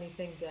nail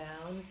anything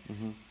down.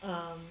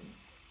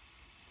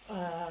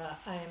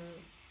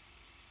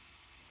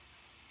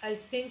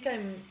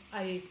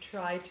 I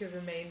try to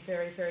remain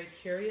very, very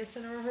curious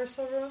in a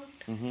rehearsal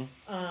room,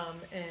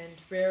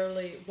 and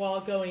rarely,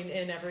 while going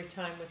in every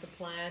time with a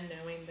plan,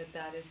 knowing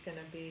that is going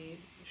to be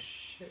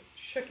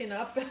shooken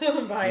up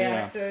by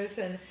actors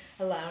and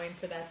allowing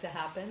for that to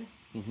happen.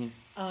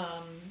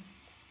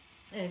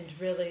 And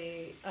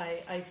really,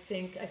 I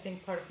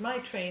think part of my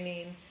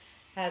training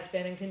has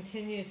been and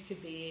continues to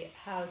be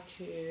how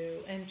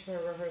to enter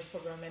a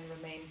rehearsal room and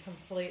remain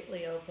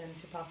completely open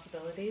to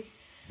possibilities.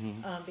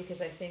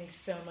 Because I think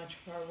so much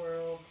of our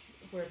world,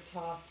 we're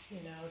taught,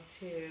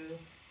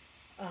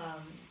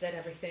 that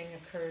everything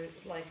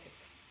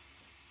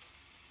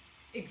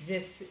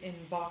exists in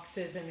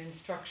boxes and in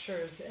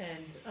structures,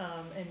 and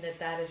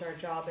that is our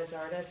job as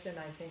artists. And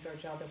I think our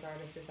job as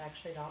artists is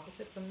actually the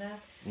opposite from that.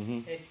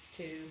 It's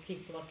to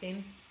keep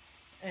looking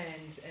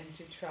and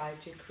to try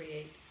to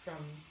create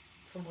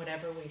from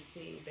whatever we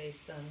see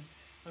based on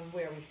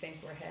where we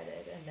think we're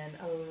headed, and then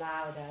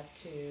allow that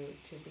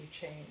to be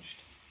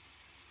changed.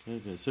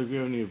 Okay. So if you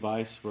have any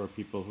advice for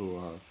people who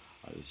are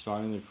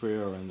starting their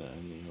career and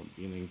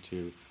beginning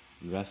to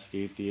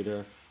investigate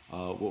theater,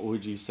 what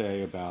would you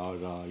say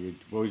about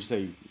what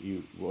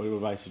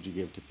advice would you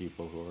give to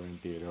people who are in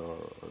theater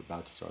or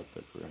about to start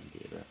their career in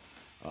theater?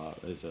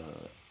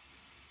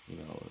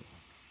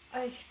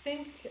 I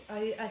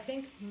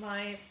think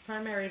my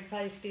primary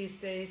advice these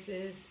days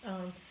is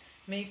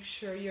make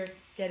sure you're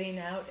getting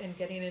out and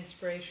getting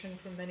inspiration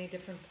from many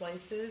different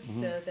places,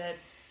 so that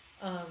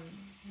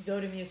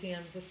go to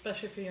museums,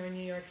 especially if you're in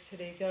New York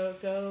City.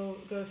 Go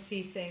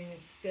see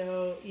things.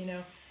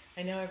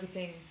 I know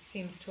everything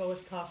seems to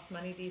always cost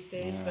money these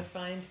days, but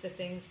find the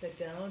things that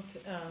don't,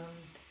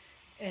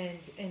 and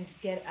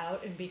get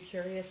out and be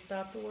curious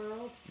about the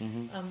world,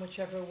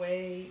 whichever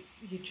way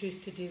you choose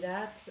to do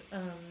that.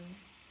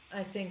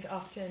 I think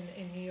often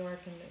in New York,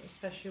 and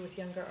especially with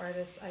younger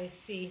artists, I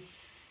see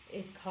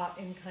it caught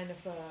in kind of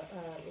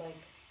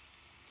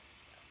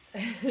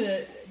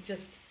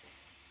just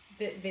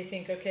they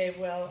think, okay,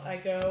 well, I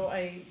go,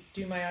 I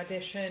do my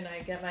audition,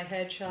 I get my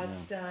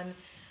headshots done,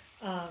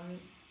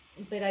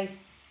 but I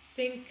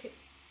think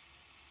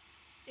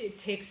it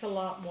takes a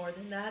lot more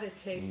than that. It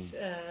takes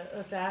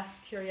a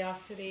vast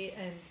curiosity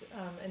and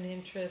an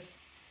interest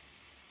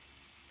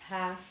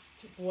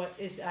past what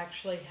is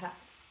actually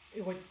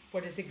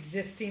what is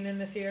existing in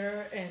the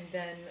theater, and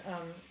then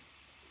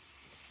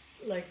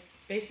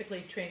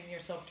basically training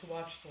yourself to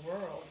watch the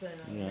world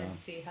and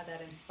see how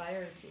that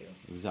inspires you.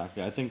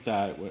 Exactly. I think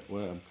that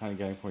what I'm kind of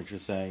getting from what you're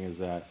saying is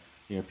that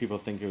people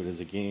think of it as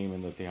a game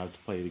and that they have to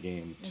play the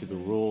game to the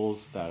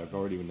rules that have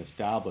already been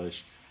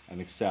established and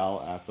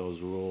excel at those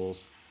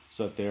rules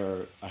so that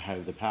they're ahead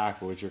of the pack.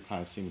 But what you're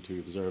kind of seem to be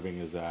observing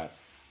is that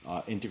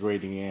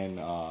integrating in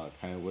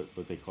kind of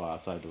what they call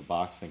outside of the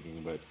box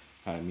thinking, but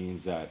kind of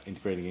means that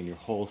integrating in your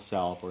whole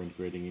self or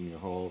integrating in your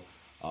whole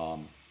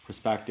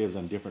perspectives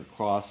on different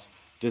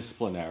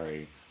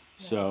cross-disciplinary.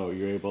 So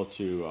you're able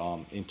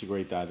to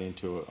integrate that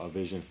into a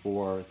vision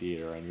for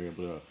theater, and you're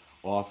able to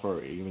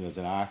offer, even as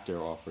an actor,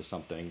 offer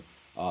something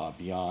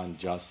beyond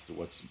just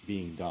what's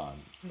being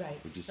done. Right.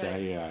 Would you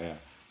say? Yeah.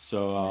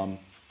 So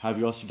have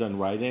you also done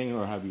writing,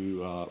 or have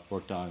you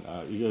worked on,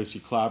 you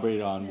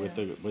collaborated on with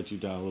what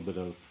you've done a little bit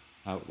of,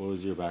 what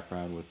was your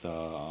background with,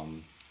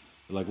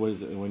 what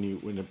is it,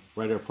 when a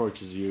writer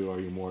approaches you, are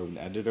you more of an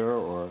editor,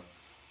 or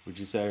would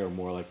you say, or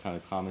more like kind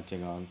of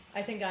commenting on?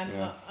 I think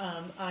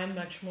I'm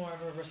much more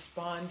of a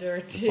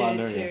responder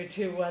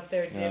to what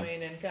they're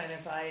doing, and kind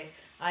of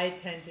I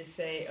tend to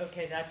say,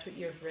 okay, that's what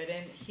you've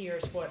written.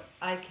 Here's what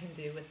I can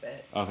do with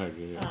it. Okay,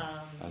 good.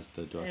 Yeah. As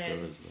the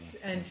director,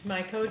 and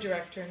my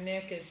co-director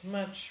Nick is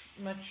much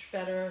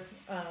better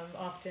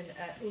often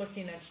at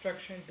looking at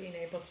structure and being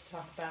able to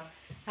talk about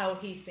how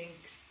he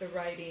thinks the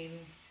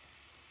writing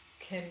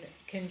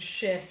can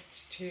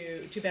shift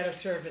to better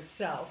serve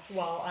itself,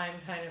 while I'm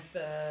kind of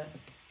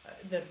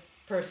the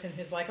person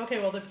who's like, okay,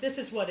 well, if this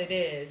is what it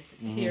is,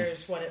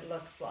 here's what it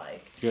looks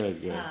like.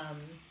 Good.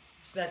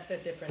 So that's the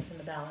difference in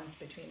the balance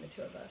between the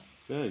two of us.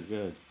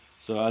 Good.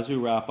 So as we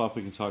wrap up,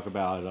 we can talk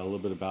about a little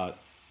bit about,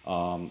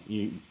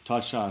 you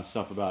touched on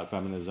stuff about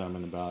feminism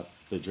and about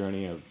the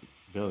journey of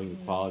building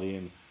equality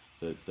and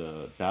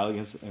the battle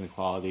against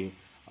inequality.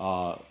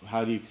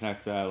 How do you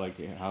connect that? Like,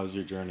 how's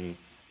your journey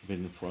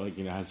been for? Like,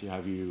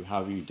 have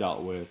you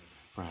dealt with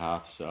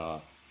perhaps?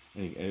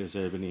 Has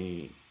there been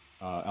any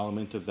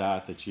element of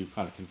that you've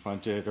kind of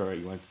confronted, or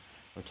you went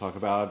or talk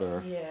about,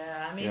 or?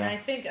 Yeah, I mean, I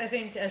think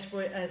as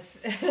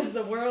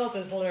the world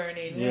is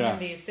learning women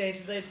these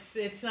days,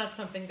 it's not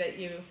something that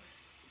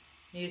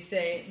you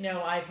say,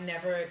 no, I've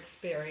never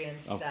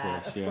experienced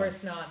that. Of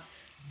course not.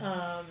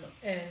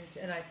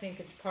 And I think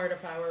it's part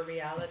of our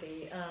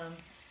reality.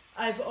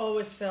 I've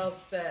always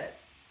felt that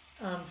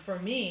for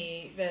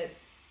me that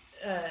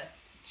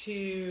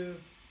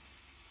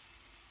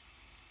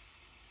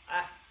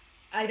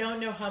I don't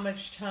know how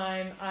much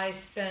time I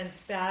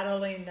spent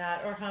battling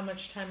that, or how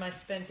much time I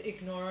spent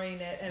ignoring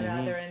it, and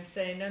rather and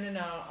say,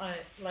 no,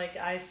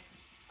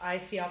 I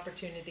see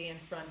opportunity in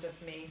front of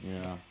me.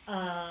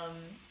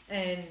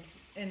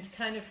 And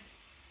kind of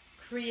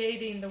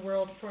creating the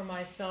world for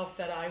myself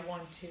that I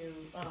want to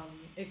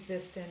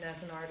exist in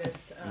as an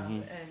artist,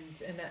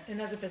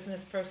 and as a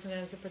business person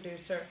and as a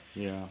producer.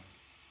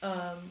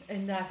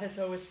 And that has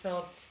always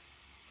felt,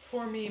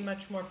 for me,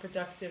 much more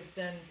productive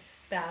than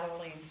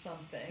battling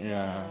something.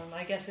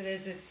 I guess it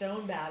is its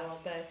own battle,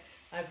 but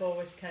I've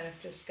always kind of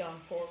just gone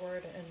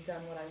forward and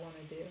done what I want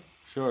to do.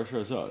 Sure.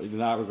 So in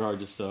that regard,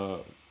 just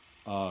to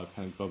kind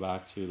of go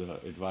back to the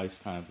advice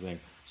kind of thing.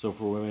 So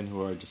for women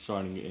who are just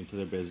starting into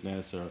their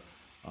business, or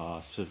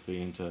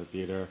specifically into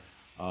theater,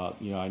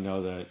 I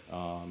know that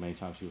many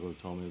times people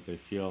have told me that they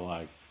feel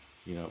like,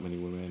 many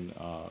women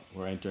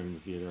who are entering the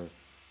theater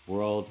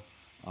world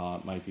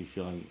might be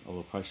feeling a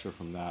little pressure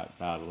from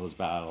those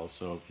battles.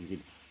 So if you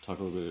could talk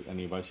a little bit,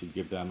 any advice you'd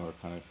give them, or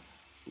kind of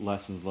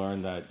lessons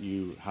learned that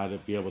you had to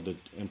be able to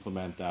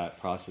implement that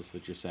process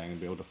that you're saying,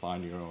 and be able to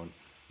find your own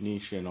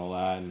niche and all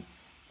that,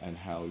 and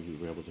how you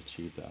were able to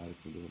achieve that.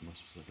 If you can be a little more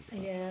specific.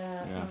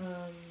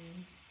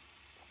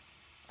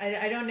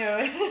 I don't know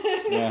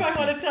if I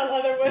want to tell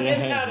other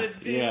women how to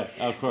do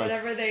of course.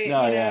 Whatever they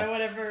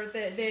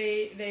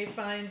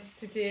find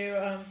to do.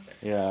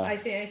 I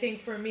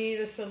think for me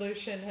the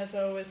solution has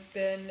always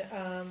been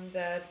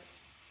that,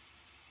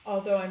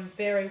 although I'm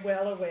very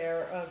well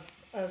aware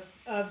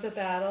of the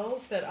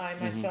battles that I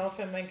myself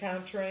am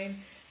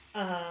encountering,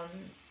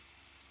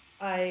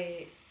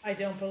 I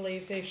don't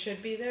believe they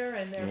should be there,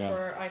 and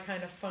therefore I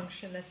kind of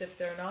function as if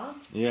they're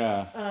not.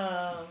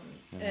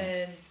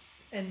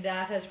 And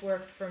that has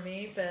worked for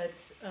me, but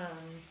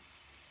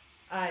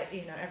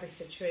every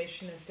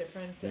situation is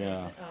different,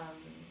 and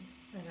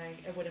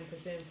I wouldn't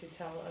presume to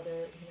tell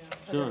other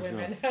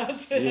women how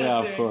to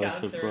encounter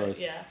of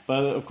course. it.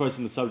 But of course,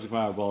 in the subject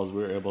matter balls,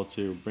 we were able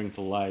to bring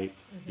to light,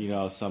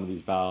 some of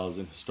these battles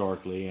and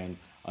historically, and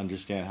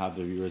understand, have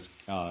the viewers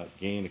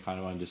gain a kind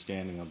of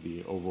understanding of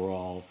the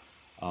overall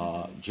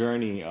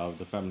journey of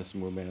the feminist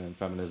movement and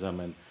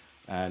feminism,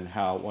 and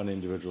how one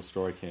individual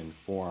story can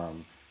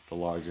inform the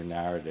larger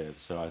narrative.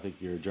 So I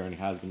think your journey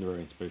has been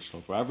very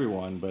inspirational for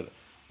everyone, but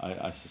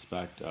I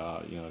suspect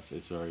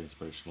it's very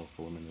inspirational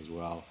for women as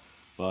well.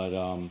 But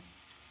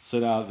so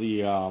now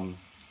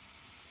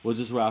we'll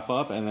just wrap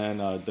up, and then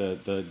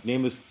the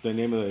name of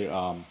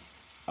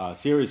the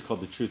series is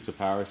called the Truth to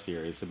Power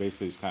series. So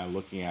basically, it's kind of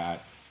looking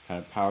at kind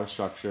of power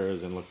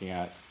structures and looking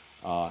at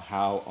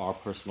how our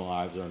personal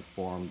lives are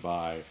informed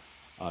by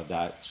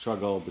that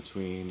struggle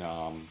between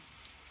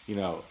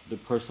the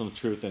personal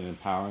truth and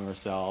empowering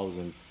ourselves,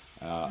 and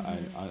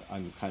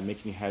kind of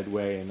making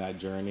headway in that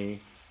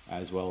journey,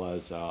 as well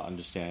as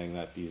understanding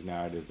that these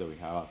narratives that we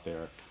have out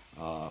there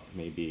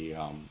may be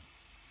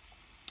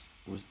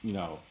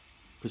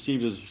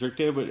perceived as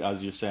restrictive, but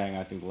as you're saying,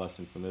 I think the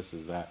lesson from this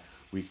is that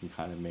we can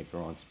kind of make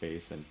our own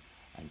space and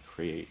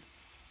create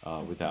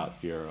without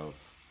fear of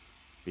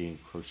being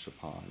encroached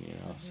upon,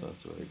 so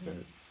that's really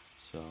good.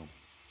 So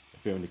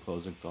if you have any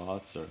closing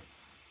thoughts or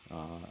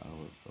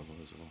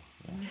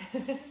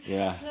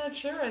yeah. Not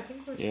sure. I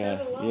think we've said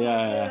a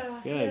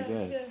lot.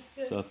 Good.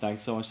 So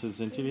thanks so much for this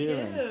interview,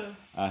 and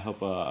I hope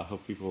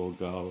people will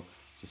go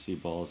to see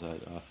Balls at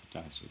Fifth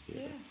National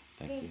Theater.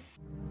 Thank you.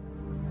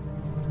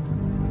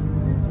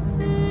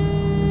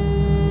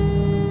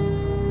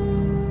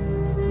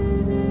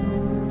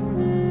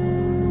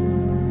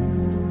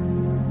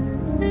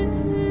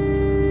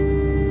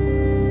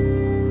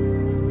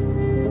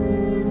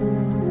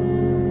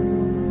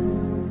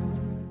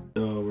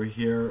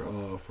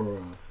 For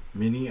a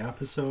mini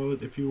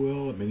episode, if you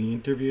will, a mini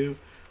interview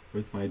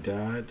with my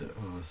dad,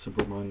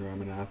 Subramanian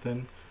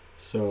Ramanathan.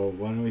 So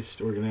why don't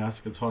we're going to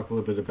ask him to talk a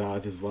little bit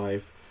about his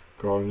life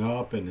growing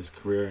up and his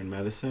career in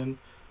medicine.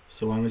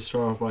 So why don't we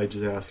start off by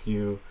just asking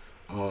you,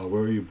 where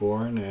were you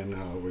born and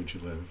where'd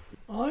you live?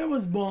 I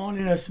was born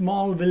in a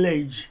small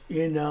village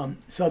in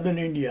southern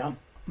India.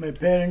 My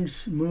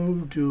parents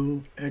moved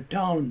to a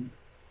town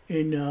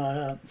in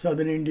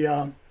southern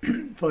India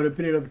for a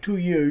period of 2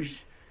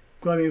 years.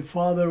 My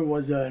father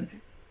was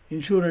an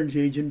insurance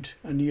agent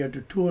and he had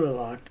to tour a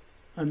lot.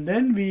 And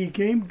then we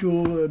came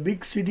to a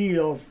big city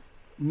of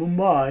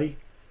Mumbai,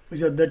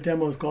 which at that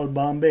time was called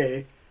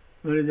Bombay,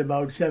 when I was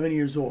about 7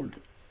 years old.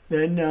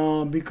 Then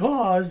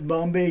because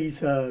Bombay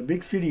is a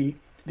big city,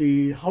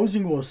 the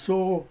housing was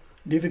so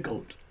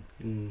difficult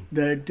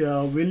that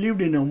we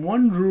lived in a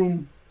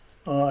one-room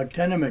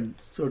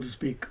tenement, so to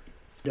speak.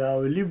 We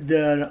lived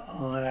there.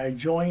 I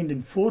joined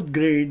in 4th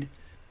grade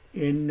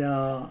in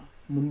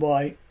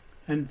Mumbai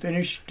and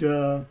finished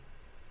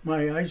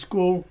my high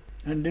school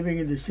and living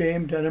in the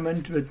same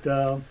tenement with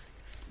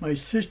my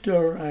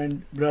sister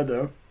and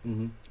brother,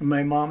 and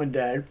my mom and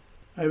dad.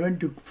 I went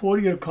to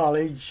 4-year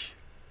college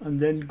and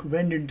then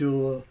went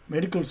into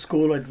medical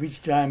school, at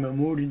which time I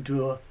moved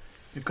into a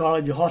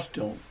college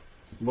hostel.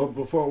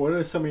 What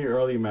are some of your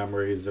early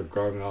memories of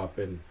growing up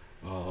in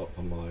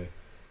Mumbai?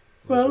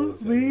 Well,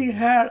 we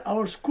had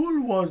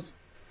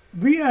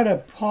a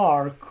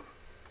park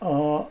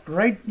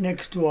right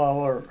next to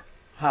our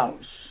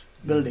house,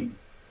 building,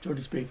 so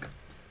to speak.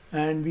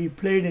 And we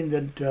played in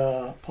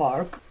that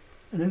park.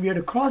 And then we had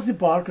to cross the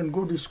park and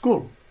go to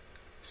school.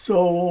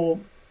 So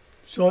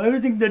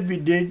everything that we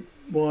did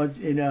was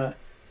in a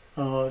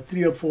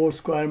 3 or 4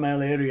 square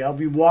mile area.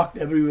 We walked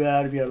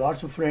everywhere. We had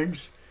lots of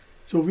friends.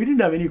 So we didn't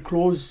have any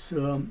close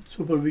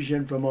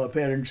supervision from our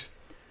parents.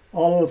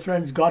 All our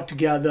friends got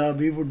together.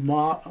 We would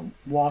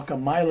walk a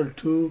mile or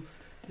two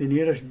to the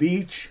nearest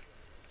beach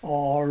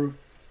or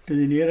to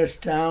the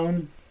nearest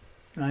town.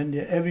 And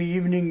every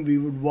evening we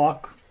would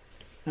walk.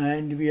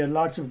 And we had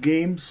lots of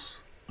games,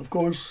 of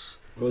course.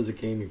 What was the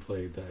game you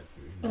played that?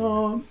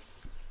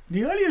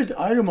 The earliest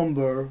I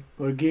remember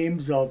were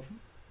games of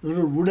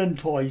little wooden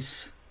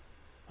toys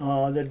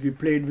that we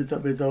played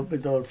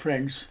with our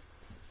friends,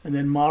 and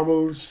then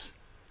marbles,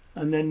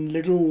 and then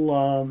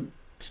little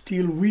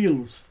steel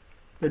wheels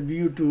that we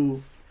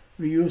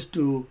used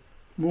to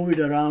move it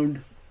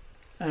around,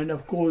 and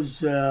of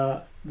course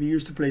we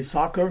used to play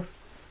soccer.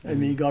 And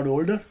when we got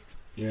older.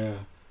 Yeah.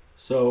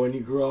 So when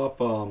you grew up,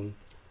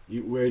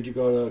 where did you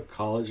go to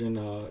college and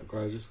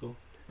graduate school?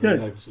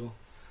 Yes.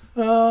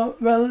 Well,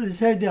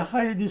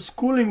 the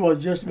schooling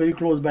was just very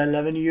close, by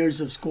 11 years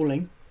of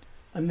schooling.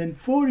 And then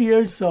 4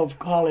 years of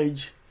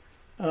college,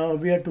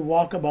 we had to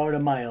walk about a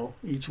mile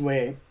each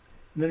way.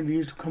 And then we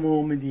used to come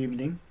home in the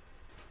evening.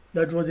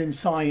 That was in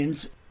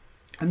science.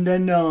 And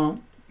then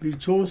I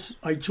chose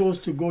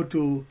to go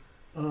to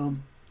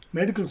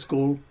medical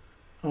school,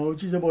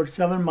 which is about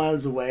 7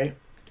 miles away.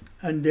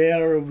 And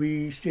there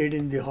we stayed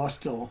in the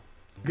hostel,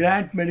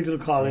 Grant Medical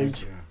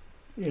College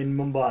in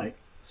Mumbai.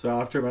 So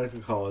after medical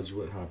college,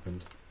 what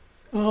happened?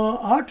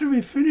 After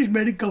we finished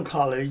medical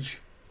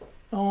college,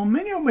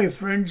 many of my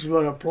friends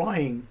were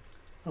applying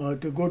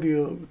to go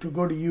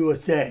to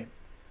USA.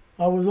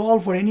 I was all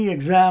for any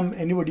exam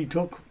anybody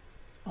took.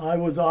 I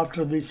was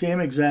after the same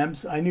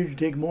exams. I needed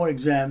to take more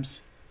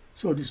exams,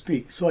 so to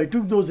speak. So I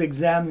took those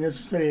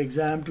necessary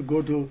exams to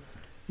go to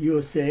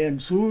USA,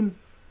 and soon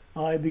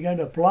I began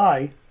to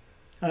apply,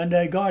 and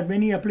I got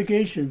many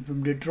applications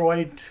from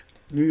Detroit,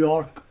 New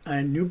York,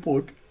 and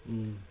Newport.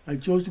 I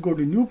chose to go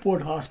to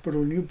Newport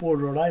Hospital, Newport,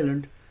 Rhode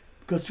Island,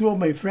 because two of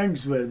my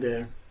friends were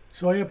there.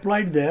 So I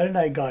applied there and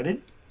I got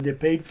it. They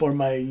paid for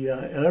my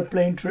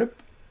airplane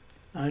trip,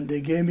 and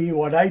they gave me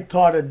what I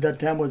thought at that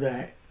time was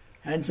a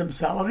handsome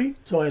salary.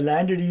 So I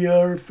landed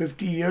here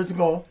 50 years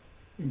ago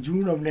in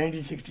June of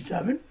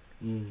 1967.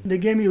 They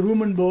gave me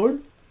room and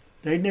board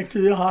right next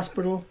to the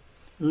hospital,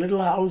 a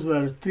little house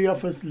where three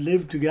of us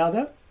lived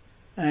together,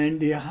 and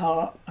the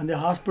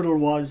hospital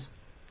was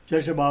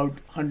just about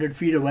 100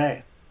 feet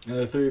away. And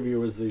the three of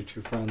you was the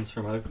two friends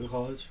from medical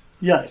college?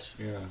 Yes.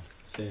 Yeah,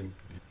 same.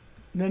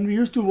 Then we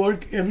used to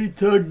work every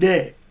third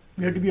day.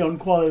 We had to be on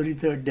call every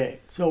third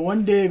day. So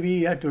one day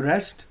we had to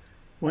rest,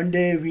 one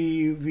day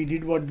we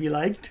did what we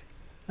liked,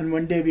 and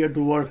one day we had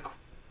to work.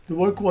 The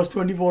work was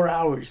 24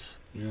 hours.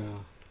 Yeah.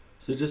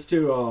 So just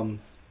to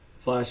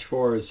flash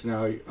forward, so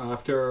now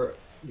after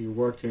you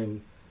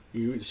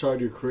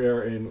started your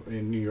career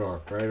in New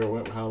York, right?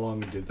 Or how long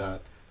did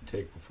that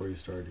take before you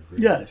started your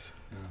career? Yes.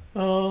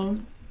 Yeah.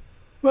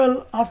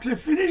 Well, after I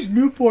finished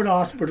Newport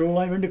Hospital,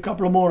 I went to a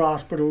couple of more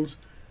hospitals.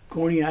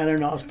 Coney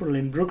Island Hospital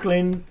in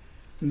Brooklyn,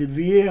 the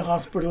VA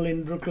Hospital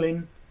in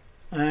Brooklyn,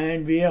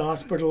 and VA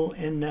Hospital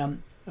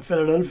in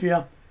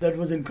Philadelphia. That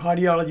was in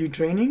cardiology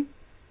training.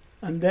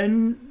 And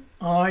then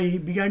I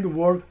began to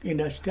work in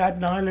a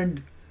Staten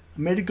Island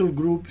medical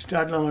group,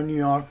 Staten Island, New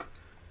York.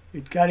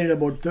 It carried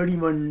about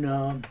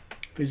 31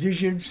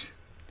 physicians.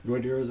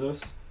 What year is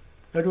this?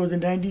 That was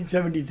in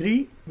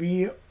 1973.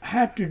 We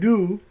had to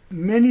do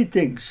many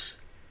things.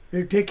 We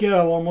had to take care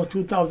of almost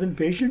 2,000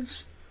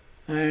 patients.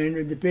 And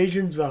when the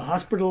patients were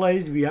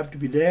hospitalized, we have to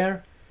be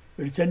there.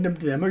 We'd send them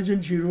to the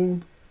emergency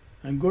room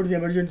and go to the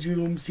emergency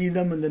room, see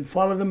them, and then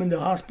follow them in the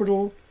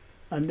hospital.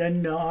 And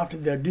then after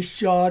their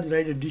discharge,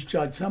 write a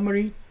discharge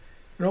summary.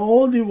 And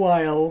all the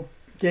while,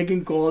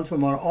 taking calls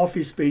from our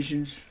office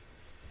patients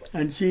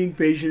and seeing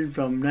patients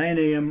from 9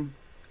 a.m.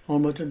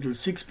 almost until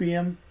 6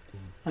 p.m.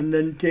 And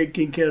then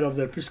taking care of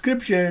their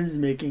prescriptions,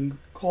 making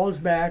calls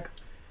back.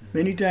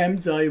 Many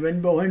times I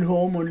went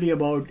home only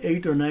about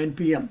 8 or 9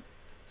 p.m.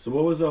 So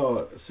what was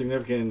a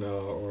significant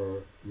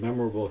or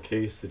memorable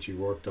case that you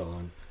worked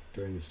on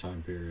during this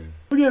time period?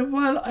 Okay,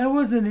 well, I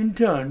was an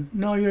intern.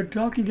 Now you're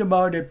talking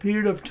about a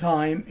period of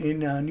time in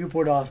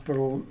Newport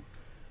Hospital,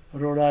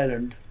 Rhode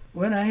Island,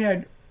 when I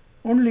had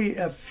only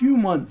a few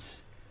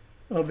months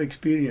of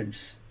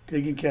experience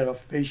taking care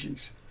of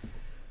patients.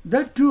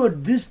 That too,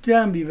 at this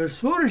time, we were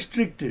so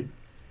restricted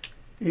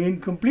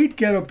in complete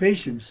care of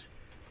patients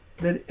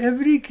that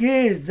every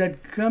case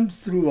that comes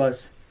through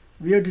us,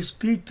 we have to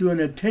speak to an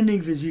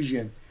attending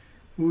physician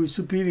who is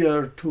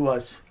superior to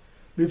us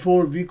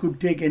before we could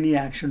take any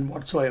action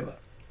whatsoever.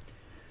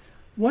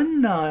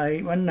 One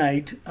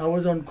night, I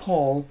was on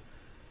call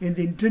in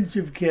the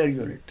intensive care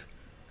unit.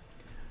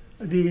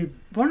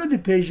 One of the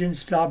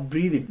patients stopped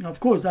breathing. Of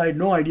course, I had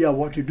no idea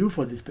what to do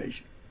for this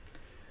patient.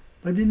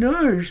 But the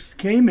nurse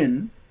came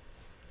in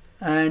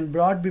and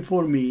brought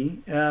before me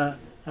a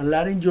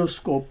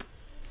laryngoscope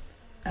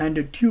and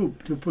a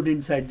tube to put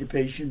inside the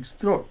patient's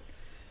throat.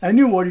 I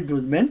knew what it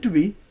was meant to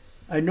be.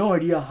 I had no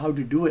idea how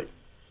to do it.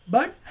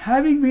 But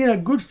having been a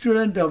good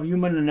student of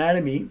human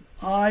anatomy,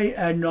 I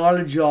had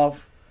knowledge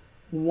of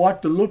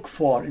what to look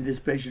for in this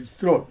patient's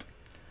throat.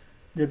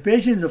 The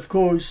patient, of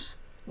course,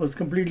 was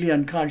completely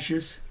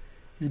unconscious.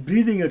 His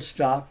breathing had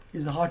stopped.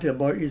 His heart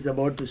is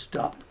about to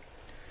stop.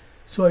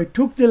 So I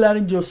took the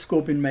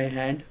laryngoscope in my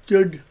hand,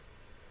 stood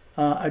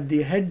at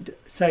the head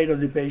side of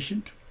the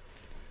patient,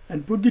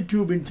 and put the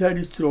tube inside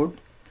his throat.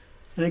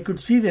 And I could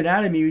see the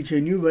anatomy, which I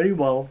knew very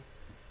well,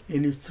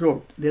 in his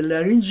throat. The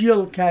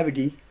laryngeal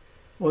cavity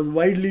was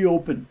widely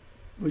open,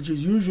 which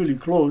is usually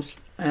closed.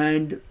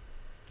 And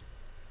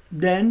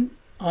then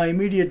I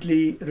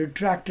immediately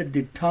retracted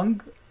the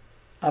tongue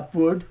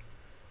upward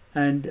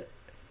and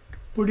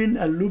put in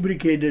a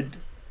lubricated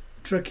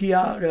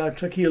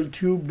tracheal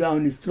tube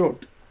down his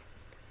throat.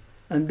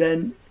 And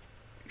then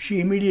she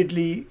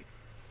immediately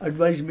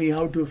advised me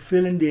how to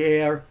fill in the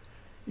air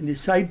in the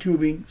side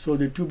tubing so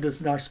the tube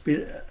does not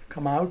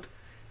come out,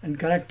 and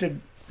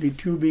connected the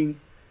tubing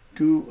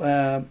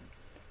to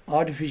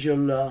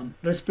artificial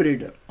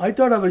respirator. I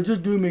thought I was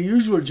just doing my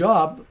usual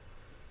job,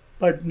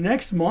 but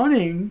next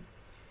morning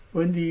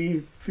when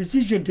the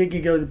physician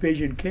taking care of the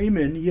patient came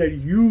in, he had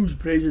huge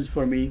praises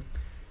for me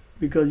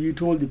because he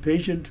told the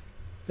patient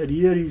that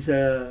here is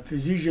a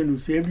physician who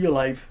saved your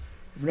life.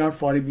 If not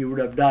for him, you would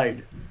have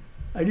died.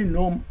 I didn't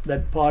know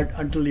that part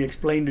until he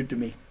explained it to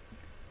me.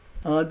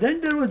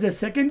 Then there was a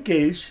second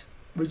case,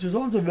 which is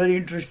also very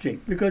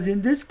interesting, because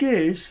in this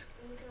case,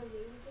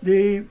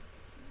 the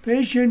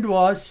patient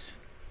was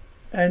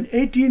an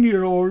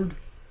 18-year-old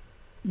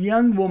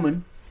young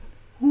woman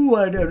who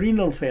had a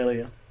renal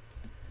failure.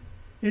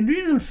 In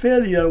renal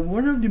failure,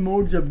 one of the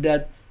modes of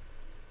death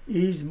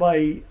is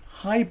by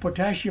high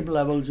potassium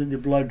levels in the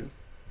blood,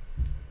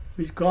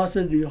 which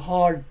causes the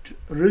heart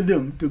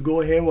rhythm to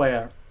go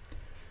haywire.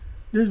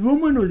 This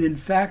woman was in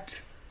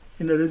fact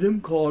in a rhythm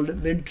called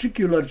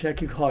ventricular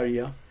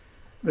tachycardia,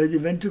 where the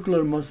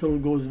ventricular muscle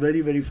goes very,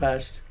 very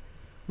fast,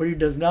 but it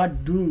does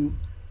not do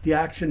the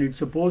action it's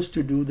supposed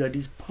to do, that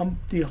is pump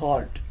the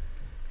heart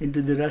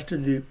into the rest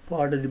of the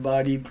part of the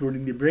body,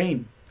 including the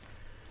brain.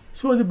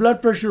 So the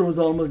blood pressure was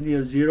almost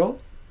near zero.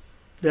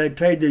 They had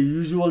tried the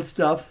usual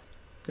stuff.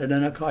 They had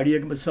done a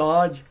cardiac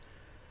massage.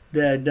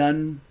 They had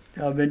done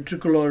a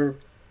ventricular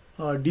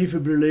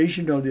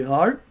defibrillation of the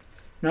heart.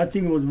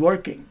 Nothing was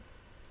working.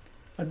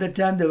 At that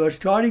time, they were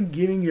starting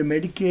giving a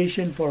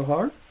medication for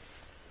her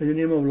by the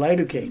name of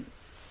lidocaine.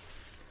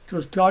 It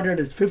was started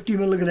as 50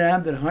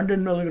 milligram, then 100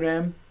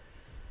 milligram.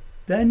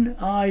 Then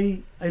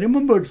I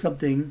remembered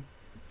something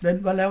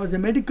that while I was a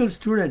medical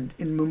student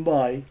in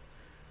Mumbai,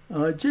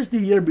 just the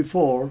year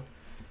before,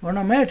 one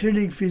of my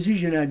attending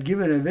physician had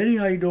given a very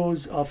high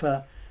dose of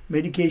a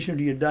medication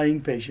to a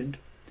dying patient.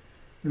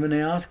 And when I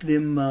asked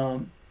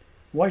him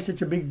why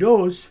such a big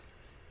dose,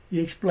 he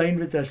explained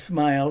with a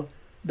smile,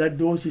 that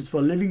dose is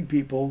for living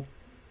people.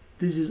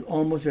 This is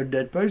almost a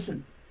dead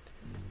person.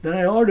 Then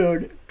I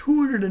ordered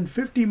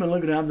 250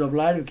 milligrams of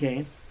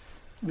lidocaine,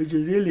 which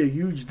is really a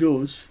huge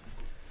dose,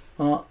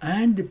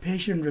 and the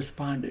patient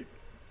responded.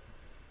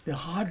 The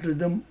heart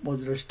rhythm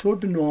was restored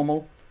to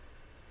normal,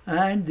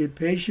 and the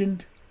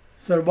patient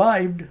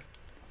survived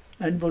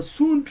and was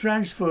soon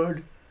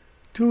transferred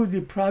to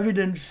the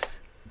Providence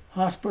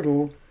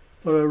Hospital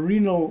for a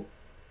renal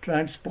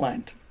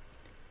transplant,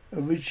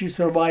 which she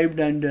survived.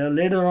 And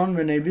later on,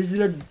 when I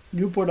visited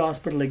Newport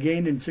Hospital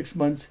again in 6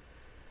 months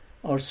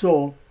or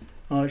so,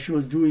 she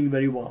was doing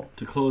very well.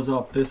 To close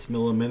up this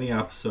mini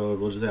episode,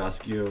 we'll just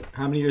ask you,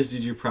 how many years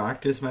did you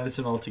practice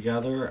medicine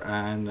altogether,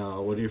 and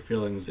what are your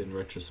feelings in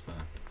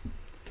retrospect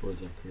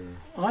towards that career?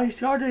 I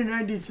started in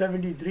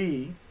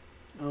 1973,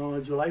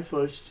 July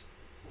 1st,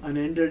 and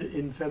ended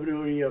in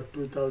February of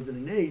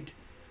 2008.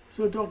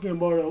 So talking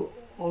about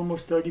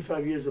almost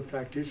 35 years of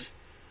practice.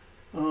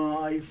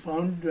 I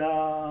found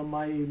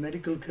my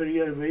medical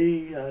career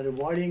very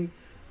rewarding.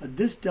 At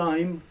this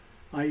time,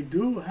 I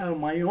do have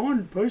my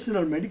own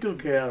personal medical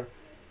care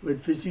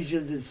with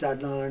physicians in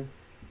Staten Island.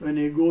 When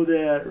I go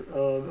there,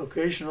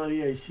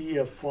 occasionally I see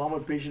a former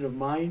patient of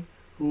mine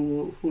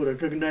who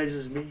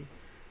recognizes me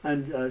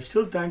and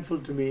still thankful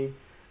to me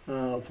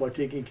for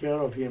taking care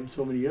of him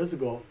so many years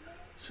ago.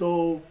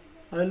 So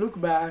I look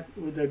back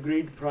with a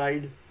great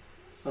pride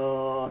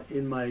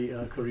in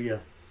my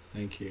career.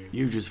 Thank you.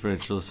 You've just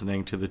finished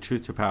listening to the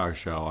Truth to Power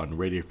show on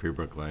Radio Free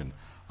Brooklyn.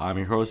 I'm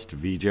your host,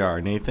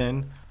 VJR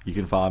Nathan. You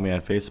can follow me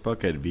on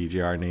Facebook at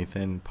VJR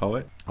Nathan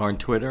Poet, or on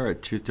Twitter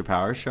at Truth to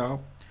Power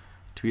Show.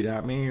 Tweet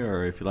at me,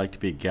 or if you'd like to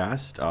be a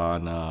guest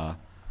on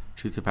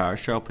Truth to Power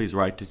Show, please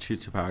write to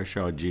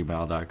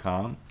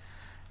truthtopowershow@gmail.com.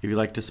 If you'd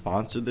like to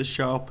sponsor this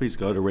show, please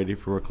go to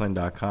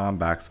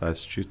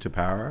radioforbrooklyn.com/Truth to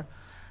Power.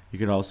 You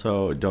can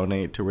also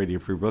donate to Radio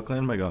Free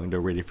Brooklyn by going to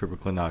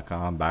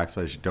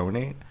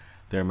radiofreebrooklyn.com/donate.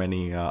 There are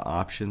many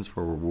options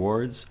for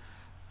rewards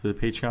through the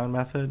Patreon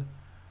method.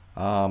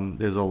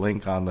 There's a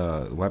link on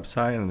the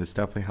website, and this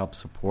definitely helps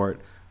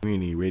support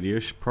community radio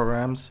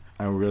programs.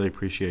 I really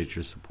appreciate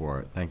your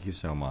support. Thank you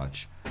so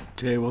much.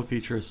 Today we'll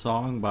feature a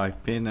song by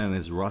Finn and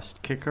his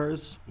Rust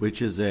Kickers,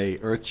 which is a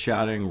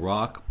earth-shattering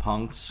rock,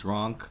 punk,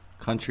 strunk,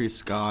 country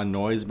ska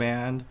noise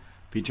band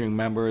featuring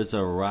members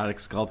of Erotic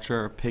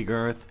Sculpture, Pig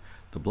Earth,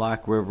 the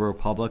Black River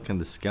Republic,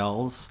 and the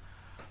Skells.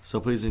 So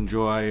please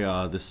enjoy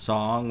this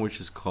song, which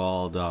is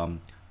called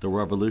The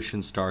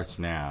Revolution Starts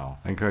Now.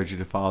 I encourage you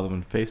to follow them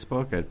on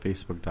Facebook at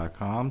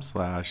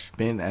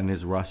facebook.com/Finn and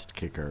his Rust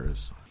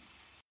Kickers.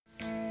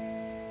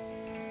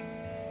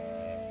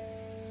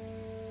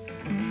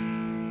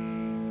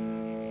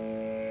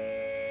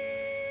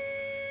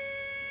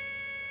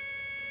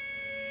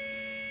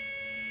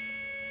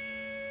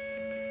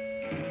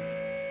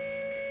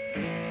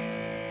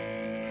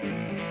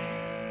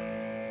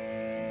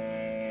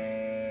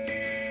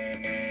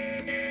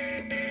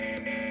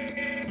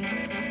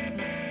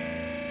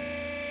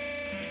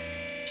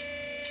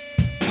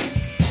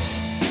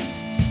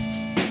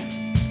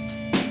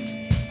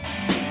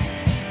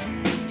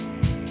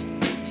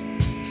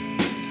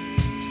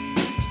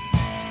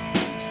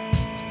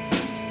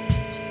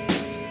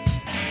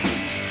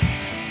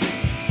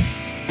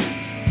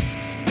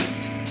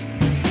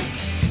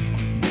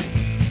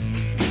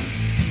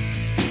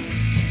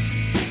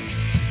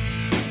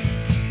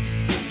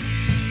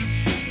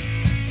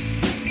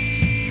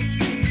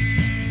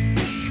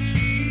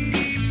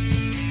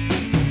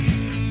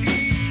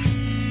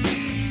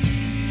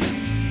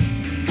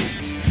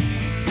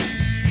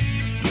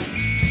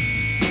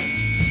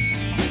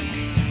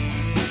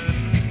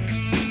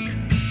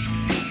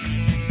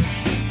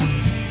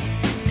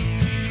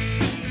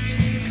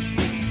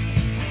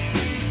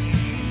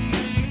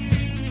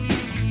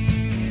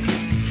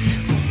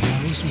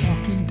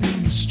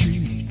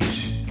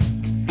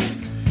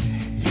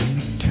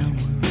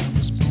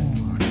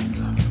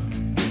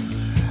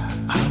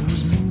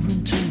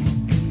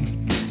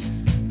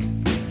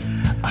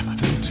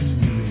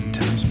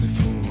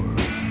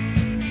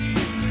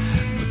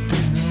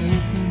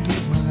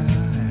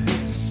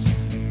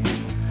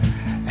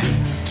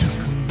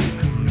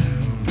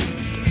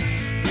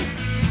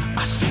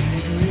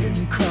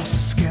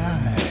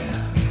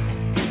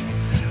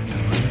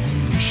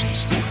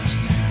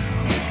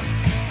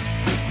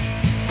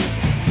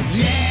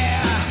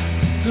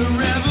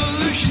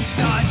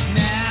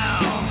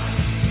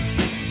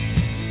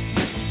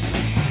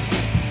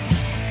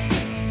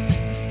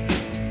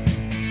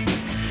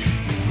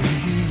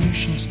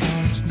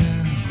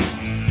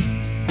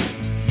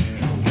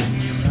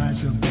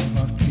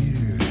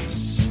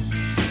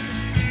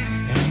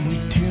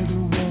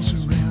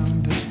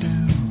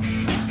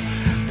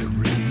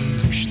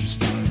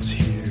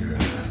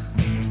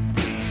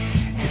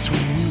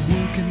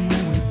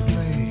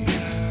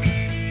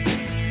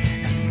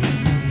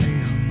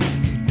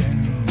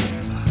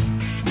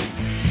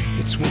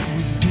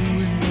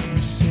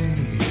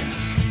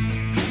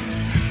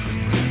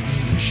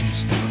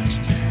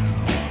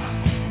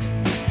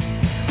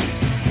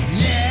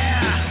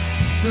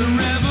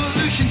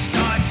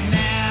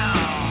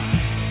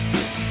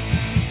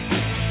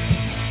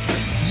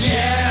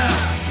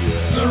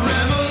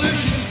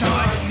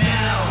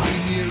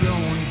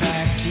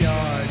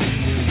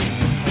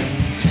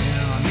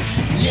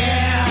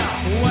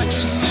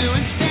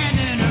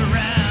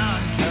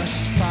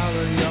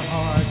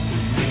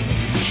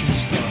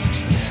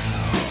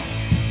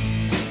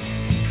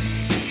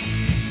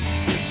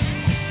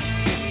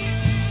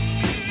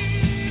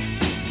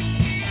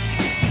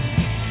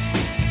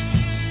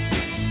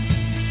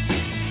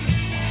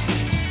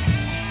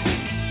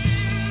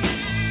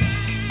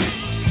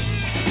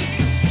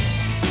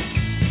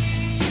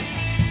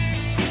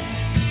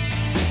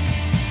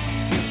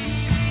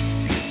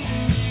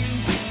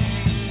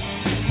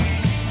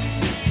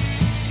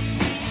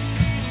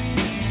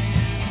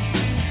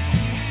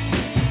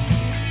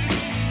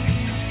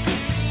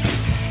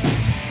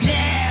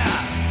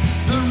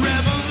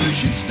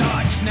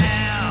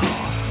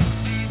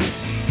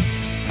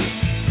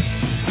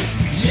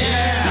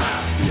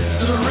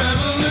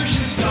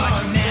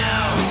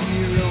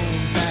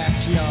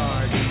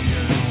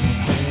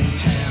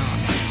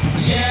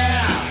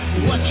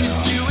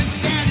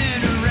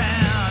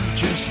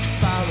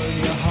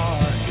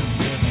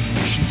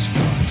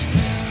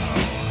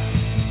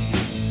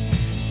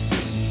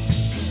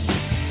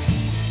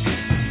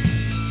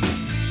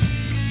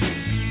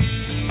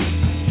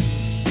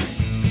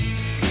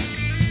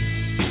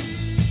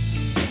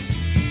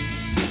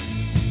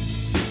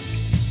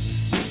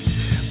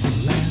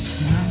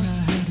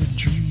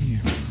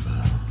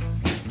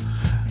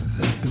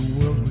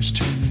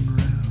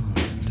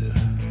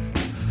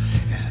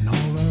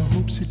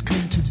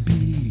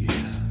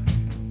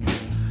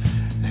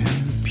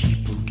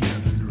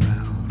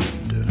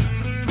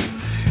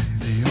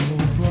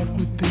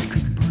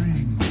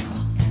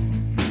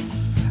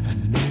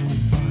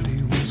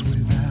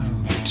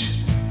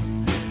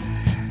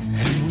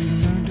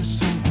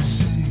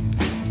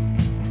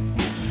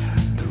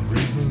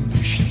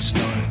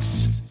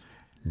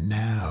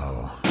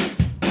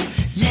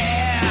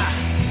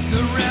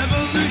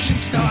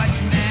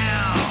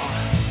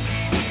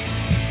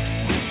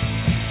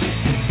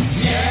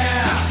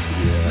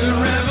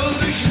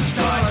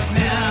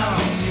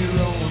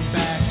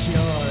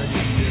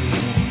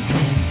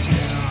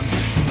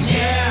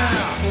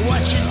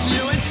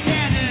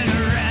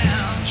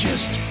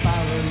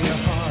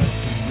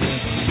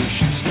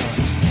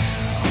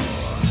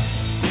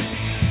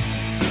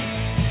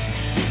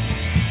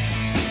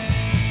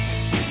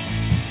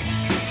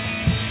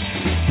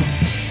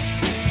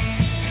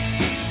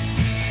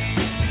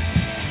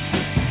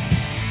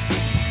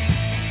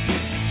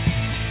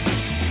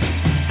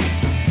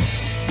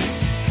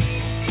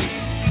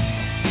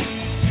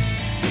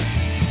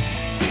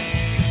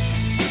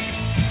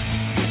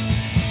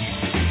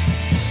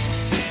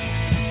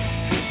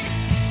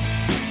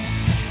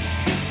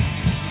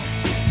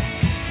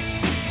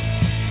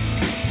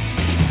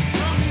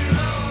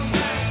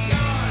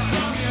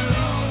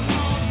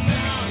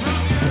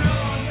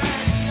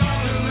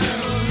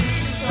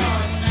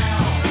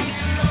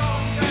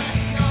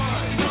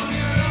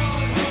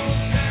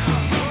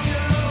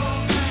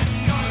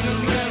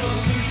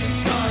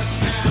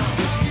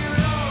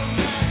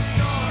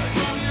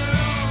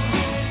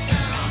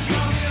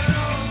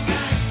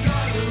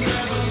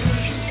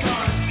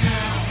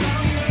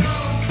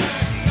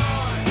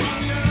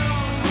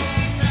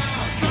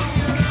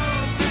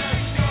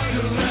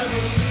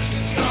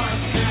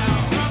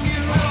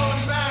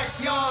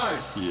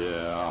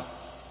 Yeah.